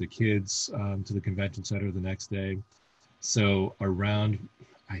get the kids to the convention center the next day. So around,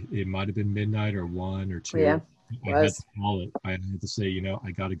 it might have been midnight or 1 or 2. Yeah. I had to call it. I had to say,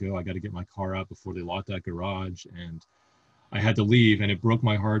 I got to go. I got to get my car out before they lock that garage. And I had to leave, and it broke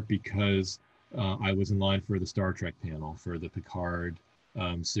my heart because I was in line for the Star Trek panel for the Picard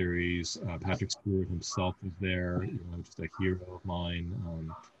series. Patrick Stewart himself was there, just a hero of mine.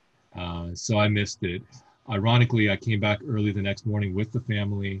 So I missed it. Ironically, I came back early the next morning with the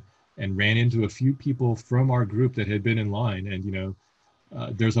family and ran into a few people from our group that had been in line. And,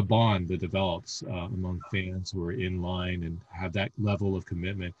 there's a bond that develops among fans who are in line and have that level of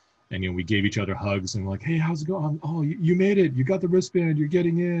commitment. And, we gave each other hugs and we're like, hey, how's it going? Oh, you made it. You got the wristband. You're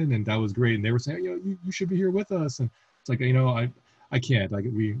getting in. And that was great. And they were saying, you should be here with us. And it's like, I can't.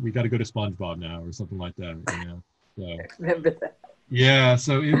 We got to go to SpongeBob now or something like that. So, I remember that. Yeah.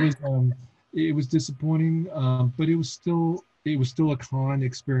 So it was disappointing, but it was still a con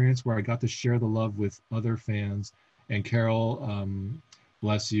experience where I got to share the love with other fans. And Carol,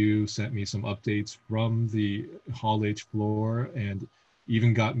 bless you, sent me some updates from the Hall H floor and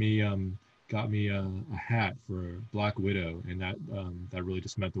even got me a hat for Black Widow, and that really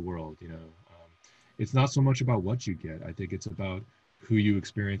just meant the world. It's not so much about what you get. I think it's about who you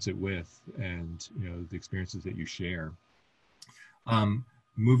experience it with, and the experiences that you share.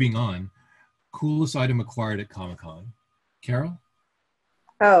 Moving on, coolest item acquired at Comic-Con, Carol?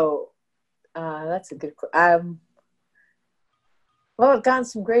 Oh, that's a good question. Well, I've gotten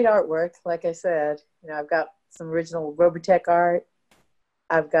some great artwork. Like I said, I've got some original Robotech art.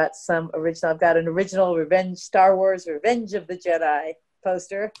 I've got an original Star Wars Revenge of the Jedi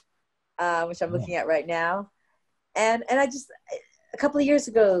poster, which I'm looking at right now. And I just, a couple of years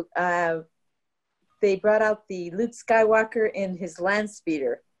ago, they brought out the Luke Skywalker in his land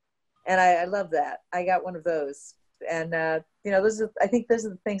speeder. And I love that. I got one of those. And, I think those are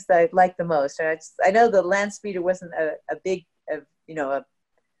the things that I like the most. And I know the land speeder wasn't a big,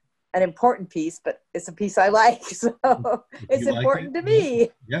 an important piece, but it's a piece I like, so it's important to me.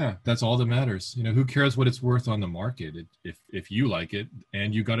 Yeah, that's all that matters. Who cares what it's worth on the market? If you like it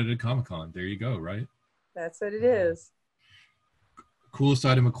and you got it at Comic-Con, there you go, right? That's what it is. Coolest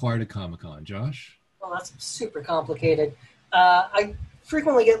item acquired at Comic-Con, Josh? Well, that's super complicated. I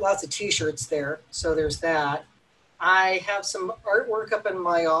frequently get lots of T-shirts there, so there's that. I have some artwork up in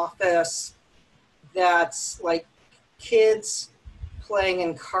my office that's like kids playing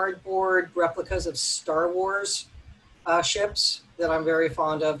in cardboard replicas of Star Wars ships that I'm very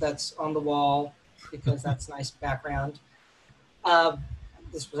fond of. That's on the wall because that's nice background.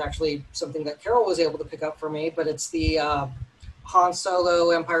 This was actually something that Carol was able to pick up for me, but it's the Han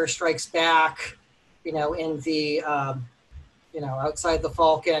Solo Empire Strikes Back, in the, outside the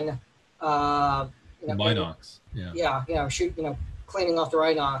Falcon. Binocs. Yeah. Cleaning off the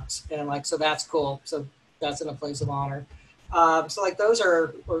Rhinox. And so that's cool. So that's in a place of honor. So those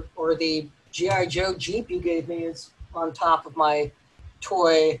are, or the G.I. Joe Jeep you gave me is on top of my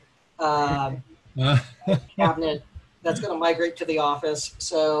toy cabinet that's going to migrate to the office.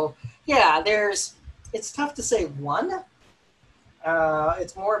 So yeah, it's tough to say one.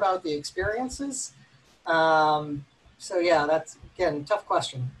 It's more about the experiences. So yeah, that's, again, tough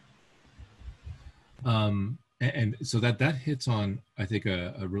question. And so that hits on, I think,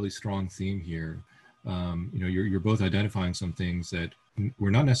 a really strong theme here. You're both identifying some things that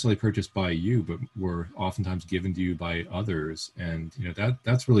were not necessarily purchased by you, but were oftentimes given to you by others. And,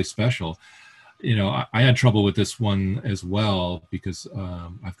 that's really special. I had trouble with this one as well because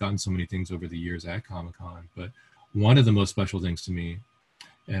I've gotten so many things over the years at Comic-Con. But one of the most special things to me,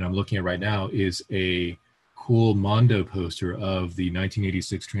 and I'm looking at right now, is a cool Mondo poster of the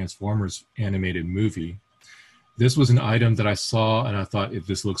 1986 Transformers animated movie. This was an item that I saw and I thought,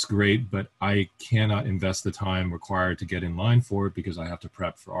 this looks great, but I cannot invest the time required to get in line for it because I have to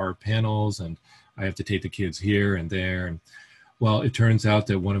prep for our panels and I have to take the kids here and there. And well, it turns out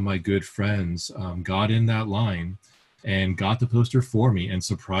that one of my good friends got in that line and got the poster for me and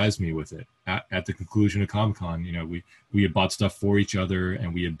surprised me with it at the conclusion of Comic-Con. We had bought stuff for each other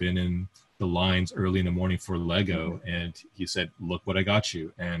and we had been in the lines early in the morning for Lego, and he said, look what I got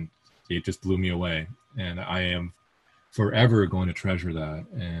you. And it just blew me away. And I am forever going to treasure that,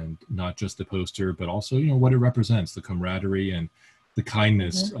 and not just the poster, but also, what it represents, the camaraderie and the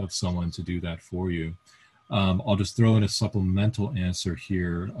kindness of someone to do that for you. I'll just throw in a supplemental answer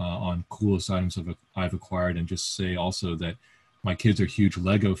here on coolest items I've acquired, and just say also that my kids are huge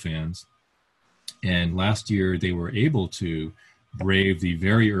Lego fans. And last year they were able to brave the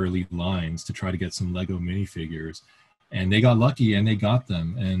very early lines to try to get some Lego minifigures. And they got lucky and they got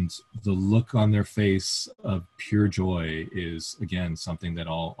them. And the look on their face of pure joy is, again, something that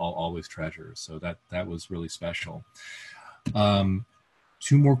I'll always treasure. So that was really special.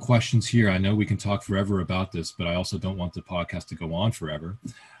 two more questions here. I know we can talk forever about this, but I also don't want the podcast to go on forever.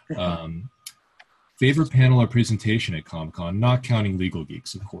 Favorite panel or presentation at Comic-Con, not counting Legal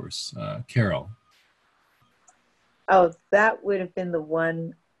Geeks, of course. Carol. Oh, that would have been the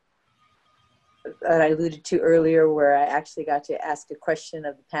one that I alluded to earlier, where I actually got to ask a question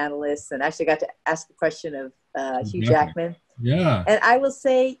of the panelists and actually got to ask a question of Hugh Jackman. Yeah. And I will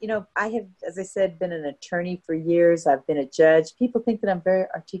say, I have, as I said, been an attorney for years. I've been a judge. People think that I'm very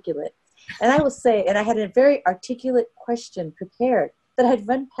articulate. And I will say, and I had a very articulate question prepared that I had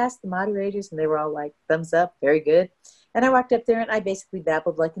run past the moderators, and they were all like, thumbs up, very good. And I walked up there and I basically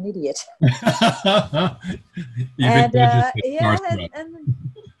babbled like an idiot. And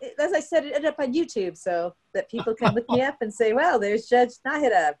as I said, it ended up on YouTube so that people can look me up and say, well, there's Judge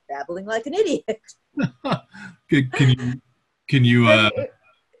Nahida babbling like an idiot. Can you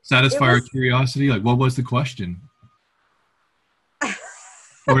satisfy our curiosity? Like, what was the question?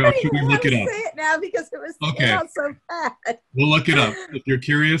 Or should we look it up? Say it now because it was out so bad. We'll look it up. If you're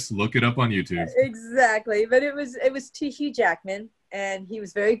curious, look it up on YouTube. Exactly. But it was to Hugh Jackman, and he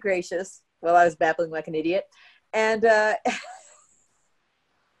was very gracious while I was babbling like an idiot. And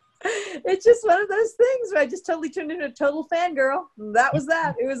it's just one of those things where I just totally turned into a total fangirl. That was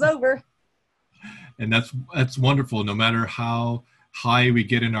that. It was over. And that's wonderful. No matter how high we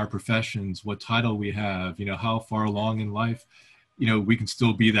get in our professions, what title we have, how far along in life, we can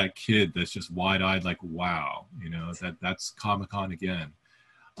still be that kid that's just wide-eyed, like, wow, that's Comic-Con again.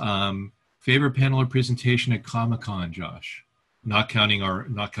 Favorite panel or presentation at Comic-Con, Josh? Not counting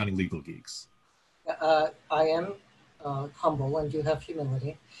Legal Geeks. I am humble and do have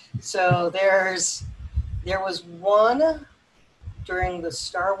humility. So there was one during the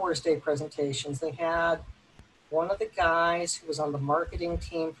Star Wars Day presentations. They had one of the guys who was on the marketing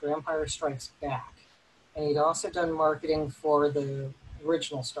team for Empire Strikes Back. And he'd also done marketing for the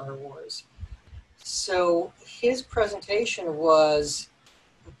original Star Wars. So his presentation was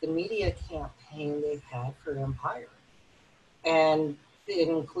the media campaign they've had for Empire. And it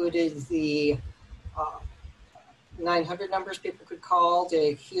included the 900 numbers people could call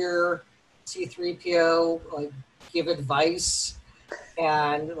to hear C-3PO like give advice,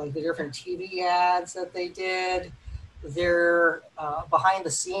 and like the different TV ads that they did. Their behind the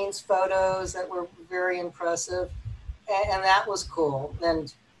scenes photos that were very impressive, and that was cool.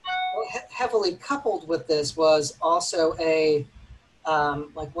 And heavily coupled with this was also a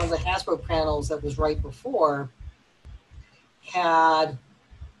like one of the Hasbro panels that was right before had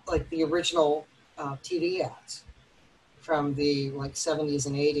like the original TV ads from the like 70s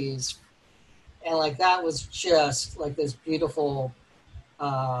and 80s, and like that was just like this beautiful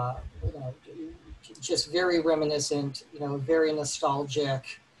just very reminiscent, very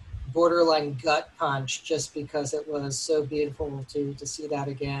nostalgic, borderline gut punch, just because it was so beautiful to see that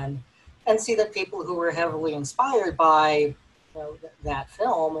again, and see that people who were heavily inspired by that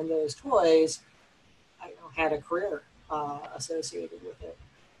film and those toys had a career associated with it.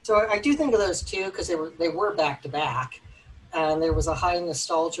 So I do think of those two because they were back to back, and there was a high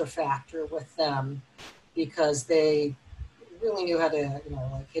nostalgia factor with them because they really knew how to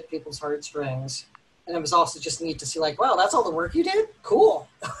like hit people's heartstrings. And it was also just neat to see, like, wow, that's all the work you did? Cool.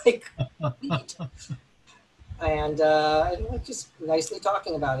 Like, neat. And just nicely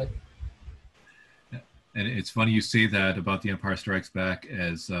talking about it. And it's funny you say that about The Empire Strikes Back.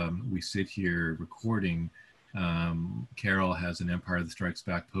 As we sit here recording, Carol has an Empire Strikes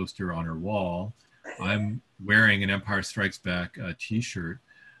Back poster on her wall. I'm wearing an Empire Strikes Back t-shirt.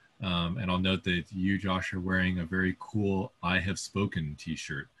 And I'll note that you, Josh, are wearing a very cool I Have Spoken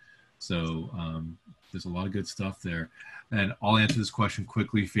t-shirt. So there's a lot of good stuff there. And I'll answer this question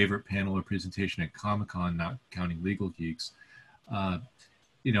quickly. Favorite panel or presentation at Comic-Con, not counting Legal Geeks. I'm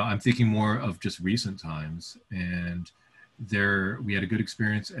thinking more of just recent times. And we had a good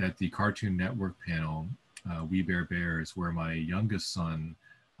experience at the Cartoon Network panel, We Bear Bears, where my youngest son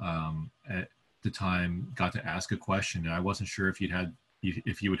at the time got to ask a question. And I wasn't sure if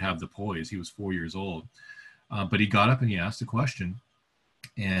he would have the poise. He was 4 years old. But he got up and he asked a question.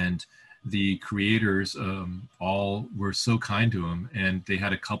 And the creators all were so kind to him, and they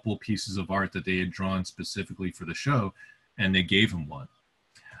had a couple pieces of art that they had drawn specifically for the show, and they gave him one.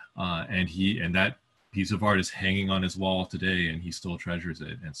 And that piece of art is hanging on his wall today, and he still treasures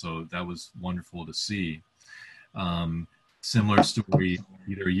it. And so that was wonderful to see. Similar story,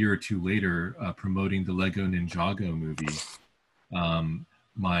 either a year or two later, promoting the Lego Ninjago movie.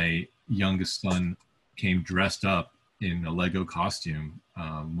 My youngest son came dressed up in a Lego costume,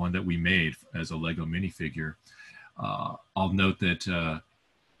 one that we made as a Lego minifigure. I'll note that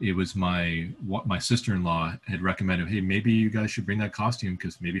it was what my sister-in-law had recommended. Hey, maybe you guys should bring that costume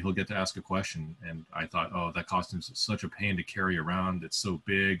because maybe he'll get to ask a question. And I thought, oh, that costume's such a pain to carry around. It's so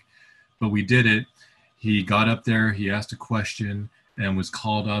big, but we did it. He got up there, he asked a question, and was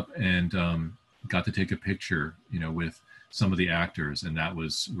called up and got to take a picture, with some of the actors, and that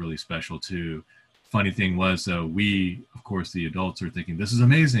was really special too. Funny thing was, we, of course, the adults are thinking this is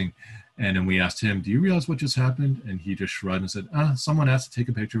amazing, and then we asked him, "Do you realize what just happened?" And he just shrugged and said, "Someone asked to take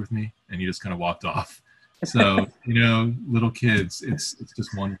a picture with me," and he just kind of walked off. So, little kids, it's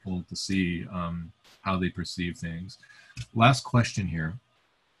just wonderful to see how they perceive things. Last question here.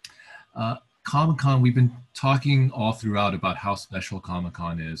 Comic-Con, we've been talking all throughout about how special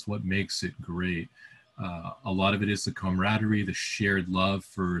Comic-Con is, what makes it great. A lot of it is the camaraderie, the shared love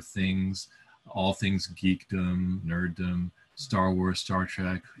for things, all things geekdom, nerddom, Star Wars, Star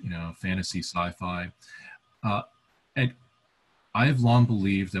Trek, fantasy, sci-fi. And I've long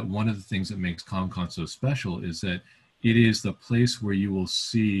believed that one of the things that makes Comic-Con so special is that it is the place where you will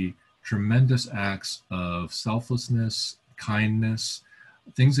see tremendous acts of selflessness, kindness,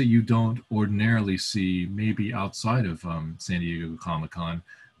 things that you don't ordinarily see maybe outside of San Diego Comic-Con,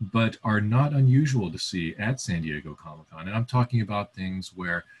 but are not unusual to see at San Diego Comic-Con. And I'm talking about things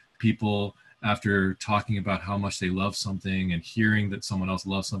where people, after talking about how much they love something and hearing that someone else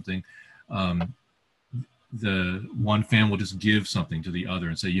loves something, the one fan will just give something to the other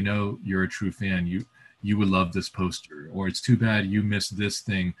and say, you're a true fan. You would love this poster, or it's too bad you missed this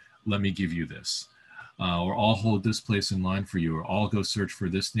thing. Let me give you this. Or I'll hold this place in line for you, or I'll go search for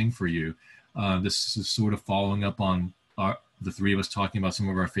this thing for you. This is sort of following up on the three of us talking about some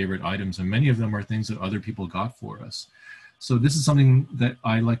of our favorite items, and many of them are things that other people got for us. So this is something that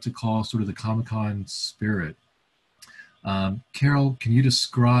I like to call sort of the Comic-Con spirit. Carol, can you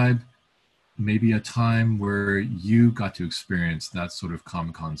describe maybe a time where you got to experience that sort of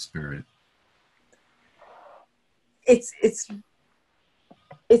Comic-Con spirit? It's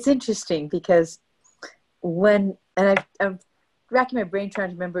interesting because I'm racking my brain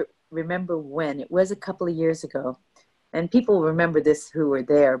trying to remember when. It was a couple of years ago, and people remember this who were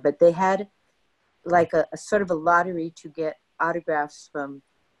there, but they had like a sort of a lottery to get autographs from,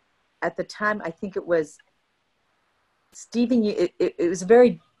 at the time, I think it was it was a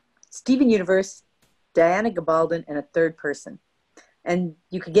very Steven Universe, Diana Gabaldon, and a third person. And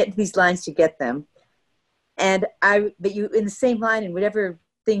you could get into these lines to get them. But you, in the same line, and whatever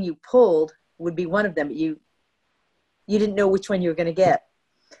thing you pulled would be one of them, but you didn't know which one you were going to get.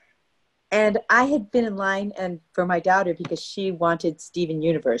 And I had been in line for my daughter because she wanted Steven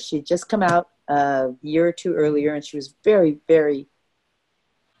Universe. She'd just come out a year or two earlier, and she was very, very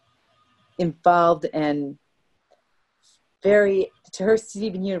involved, and to her,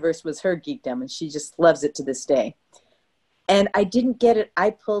 Steven Universe was her geekdom, and she just loves it to this day. And I didn't get it.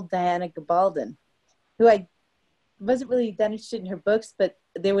 I pulled Diana Gabaldon, who I wasn't really that interested in her books, but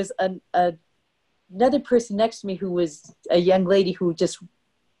there was another person next to me who was a young lady who just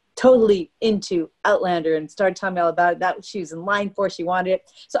totally into Outlander and started telling me all about it. That she was in line for, she wanted it.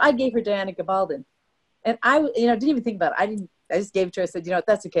 So I gave her Diana Gabaldon. And I didn't even think about it. I just gave it to her. I said,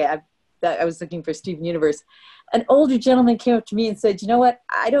 that's okay. I was looking for Steven Universe. An older gentleman came up to me and said, you know what?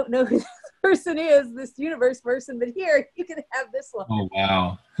 I don't know who this person is, this universe person, but here, you can have this one. Oh,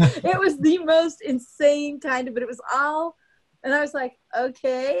 wow. It was the most insane kind of, but it was all, and I was like,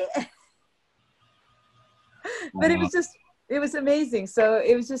 okay. But wow. It was amazing. So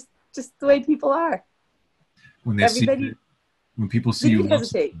it was just the way people are. When people see you love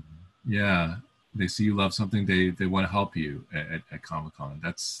something, yeah, they see you love something, they want to help you at Comic-Con.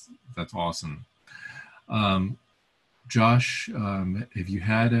 That's awesome. Josh, have you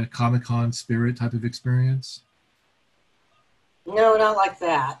had a Comic-Con spirit type of experience? No, not like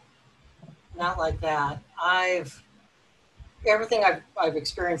that. Not like that. Everything I've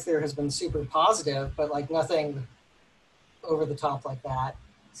experienced there has been super positive, but like nothing over the top like that.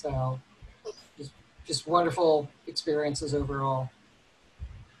 So just wonderful experiences overall.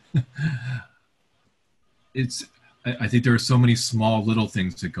 I think there are so many small little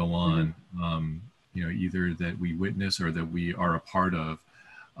things that go on, either that we witness or that we are a part of.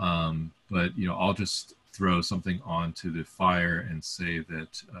 But I'll just throw something onto the fire and say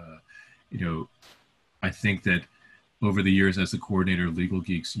that, I think that over the years as the coordinator of Legal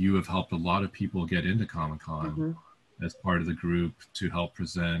Geeks, you have helped a lot of people get into Comic-Con as part of the group to help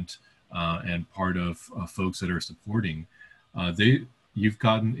present, and part of folks that are supporting. You've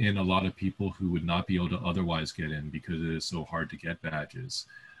gotten in a lot of people who would not be able to otherwise get in because it is so hard to get badges.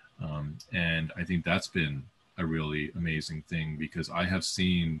 And I think that's been a really amazing thing, because I have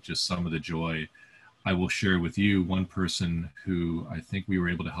seen just some of the joy I will share with you one person who I think we were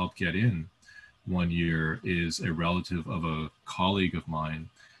able to help get in one year is a relative of a colleague of mine.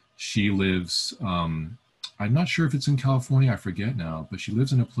 She lives, I'm not sure if it's in California, I forget now, but she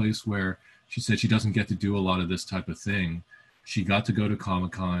lives in a place where she said she doesn't get to do a lot of this type of thing. She got to go to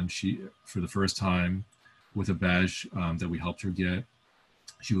Comic-Con for the first time with a badge that we helped her get.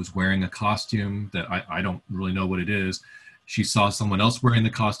 She was wearing a costume that I don't really know what it is. She saw someone else wearing the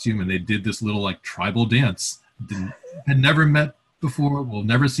costume and they did this little like tribal dance. Had never met before, we'll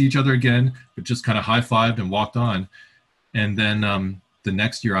never see each other again, but just kind of high-fived and walked on. And then the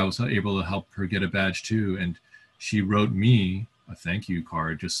next year I was able to help her get a badge too. And she wrote me a thank you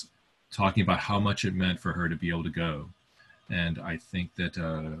card just talking about how much it meant for her to be able to go. And I think that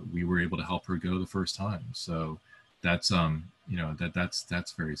we were able to help her go the first time. So that's,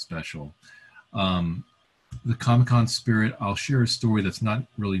 that's very special. The Comic-Con spirit, I'll share a story that's not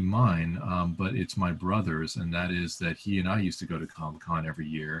really mine, but it's my brother's, and that is that he and I used to go to Comic-Con every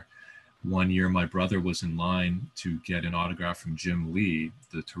year. One year, my brother was in line to get an autograph from Jim Lee,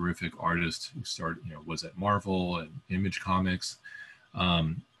 the terrific artist who was at Marvel and Image Comics,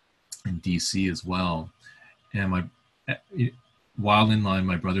 and DC as well. And while in line,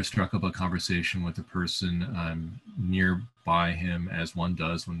 my brother struck up a conversation with a person nearby him, as one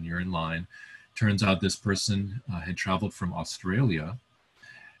does when you're in line. Turns out this person had traveled from Australia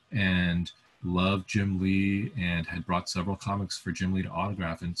and loved Jim Lee and had brought several comics for Jim Lee to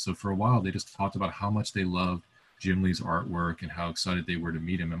autograph. And so for a while, they just talked about how much they loved Jim Lee's artwork and how excited they were to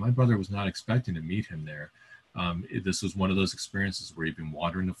meet him. And my brother was not expecting to meet him there. This was one of those experiences where he'd been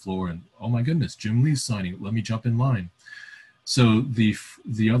wandering the floor and, oh my goodness, Jim Lee's signing, let me jump in line. So the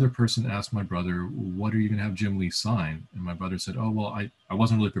other person asked my brother, what are you going to have Jim Lee sign? And my brother said, oh, well, I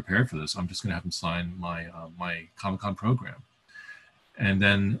wasn't really prepared for this. I'm just going to have him sign my Comic-Con program. And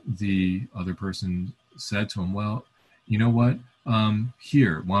then the other person said to him, well, you know what?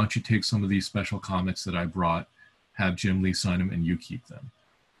 Here, why don't you take some of these special comics that I brought, have Jim Lee sign them, and you keep them.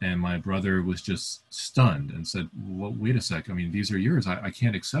 And my brother was just stunned and said, well, wait a sec. I mean, these are yours. I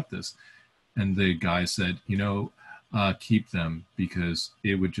can't accept this. And the guy said, keep them, because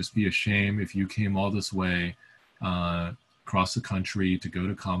it would just be a shame if you came all this way across the country to go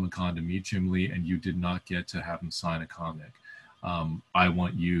to Comic-Con to meet Jim Lee and you did not get to have him sign a comic. I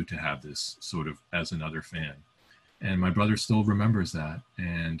want you to have this sort of as another fan. And my brother still remembers that,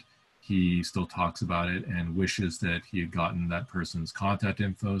 and he still talks about it and wishes that he had gotten that person's contact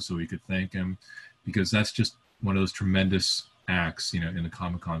info so he could thank him, because that's just one of those tremendous acts, in the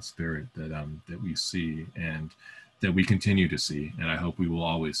Comic-Con spirit that we see and that we continue to see, and I hope we will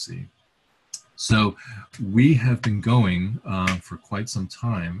always see. So we have been going for quite some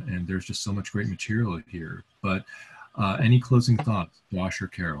time, and there's just so much great material here. But any closing thoughts, Josh or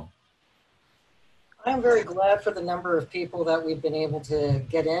Carol? I'm very glad for the number of people that we've been able to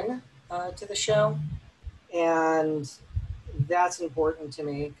get in to the show, and that's important to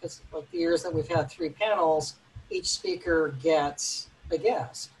me because like the years that we've had 3 panels, each speaker gets a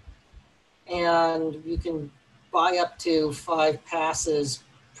guest, and you can buy up to 5 passes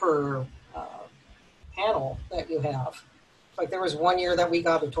per panel that you have. Like there was one year that we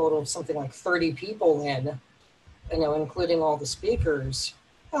got a total of something like 30 people in, including all the speakers.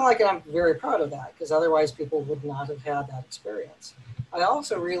 And I'm very proud of that because otherwise people would not have had that experience. I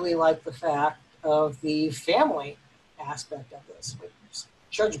also really like the fact of the family aspect of this.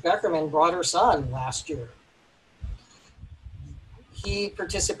 Judge Beckerman brought her son last year. He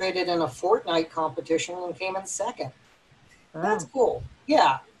participated in a Fortnite competition and came in second. Wow. That's cool.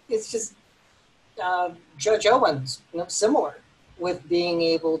 Yeah, it's just Judge Owens, similar with being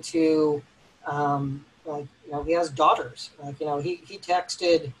able to, he has daughters. He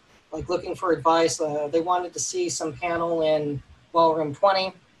texted, looking for advice. They wanted to see some panel in Ballroom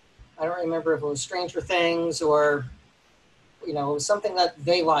 20. I don't remember if it was Stranger Things or, it was something that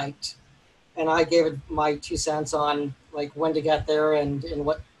they liked. And I gave it my 2 cents on when to get there and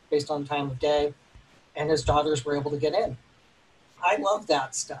what based on time of day. And his daughters were able to get in. I love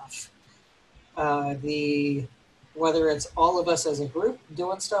that stuff. Whether it's all of us as a group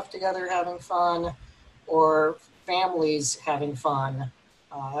doing stuff together, having fun, or families having fun,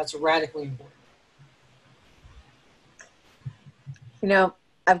 that's radically important.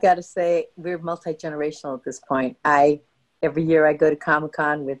 I've got to say we're multi-generational at this point. Every year I go to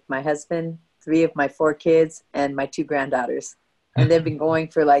Comic-Con with my husband, 3 of my 4 kids, and my 2 granddaughters. And they've been going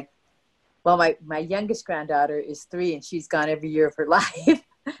for my youngest granddaughter is 3 and she's gone every year of her life,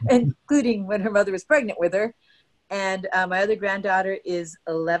 including when her mother was pregnant with her. And my other granddaughter is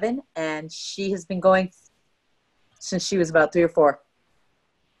 11 and she has been going since she was about 3 or 4.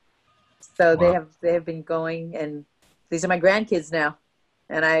 So Wow. they have been going, and these are my grandkids now.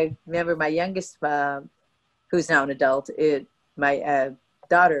 And I remember my youngest, who's now an adult, my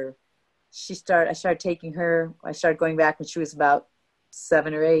daughter. I started taking her. I started going back when she was about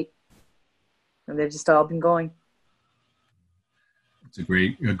 7 or 8, and they've just all been going. It's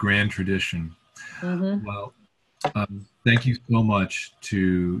a grand tradition. Mm-hmm. Well, thank you so much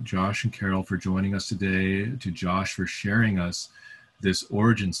to Josh and Carol for joining us today, to Josh for sharing us this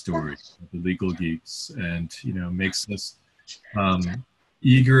origin story of the Legal Geeks, and makes us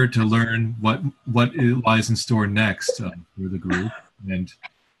eager to learn what lies in store next for the group. And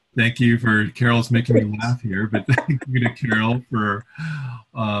thank you for Carol's making me laugh here, but thank you to Carol for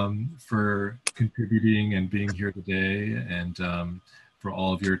contributing and being here today, and for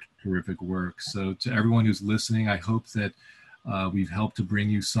all of your terrific work. So to everyone who's listening, I hope that we've helped to bring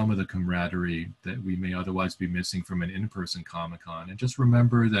you some of the camaraderie that we may otherwise be missing from an in-person Comic-Con. And just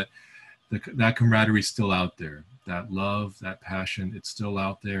remember that that camaraderie is still out there. That love, that passion, it's still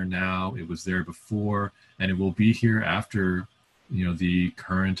out there now. It was there before, and it will be here after the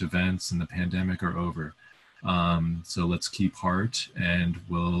current events and the pandemic are over. So let's keep heart, and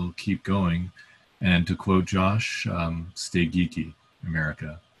we'll keep going. And to quote Josh, stay geeky,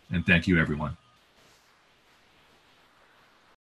 America. And thank you, everyone.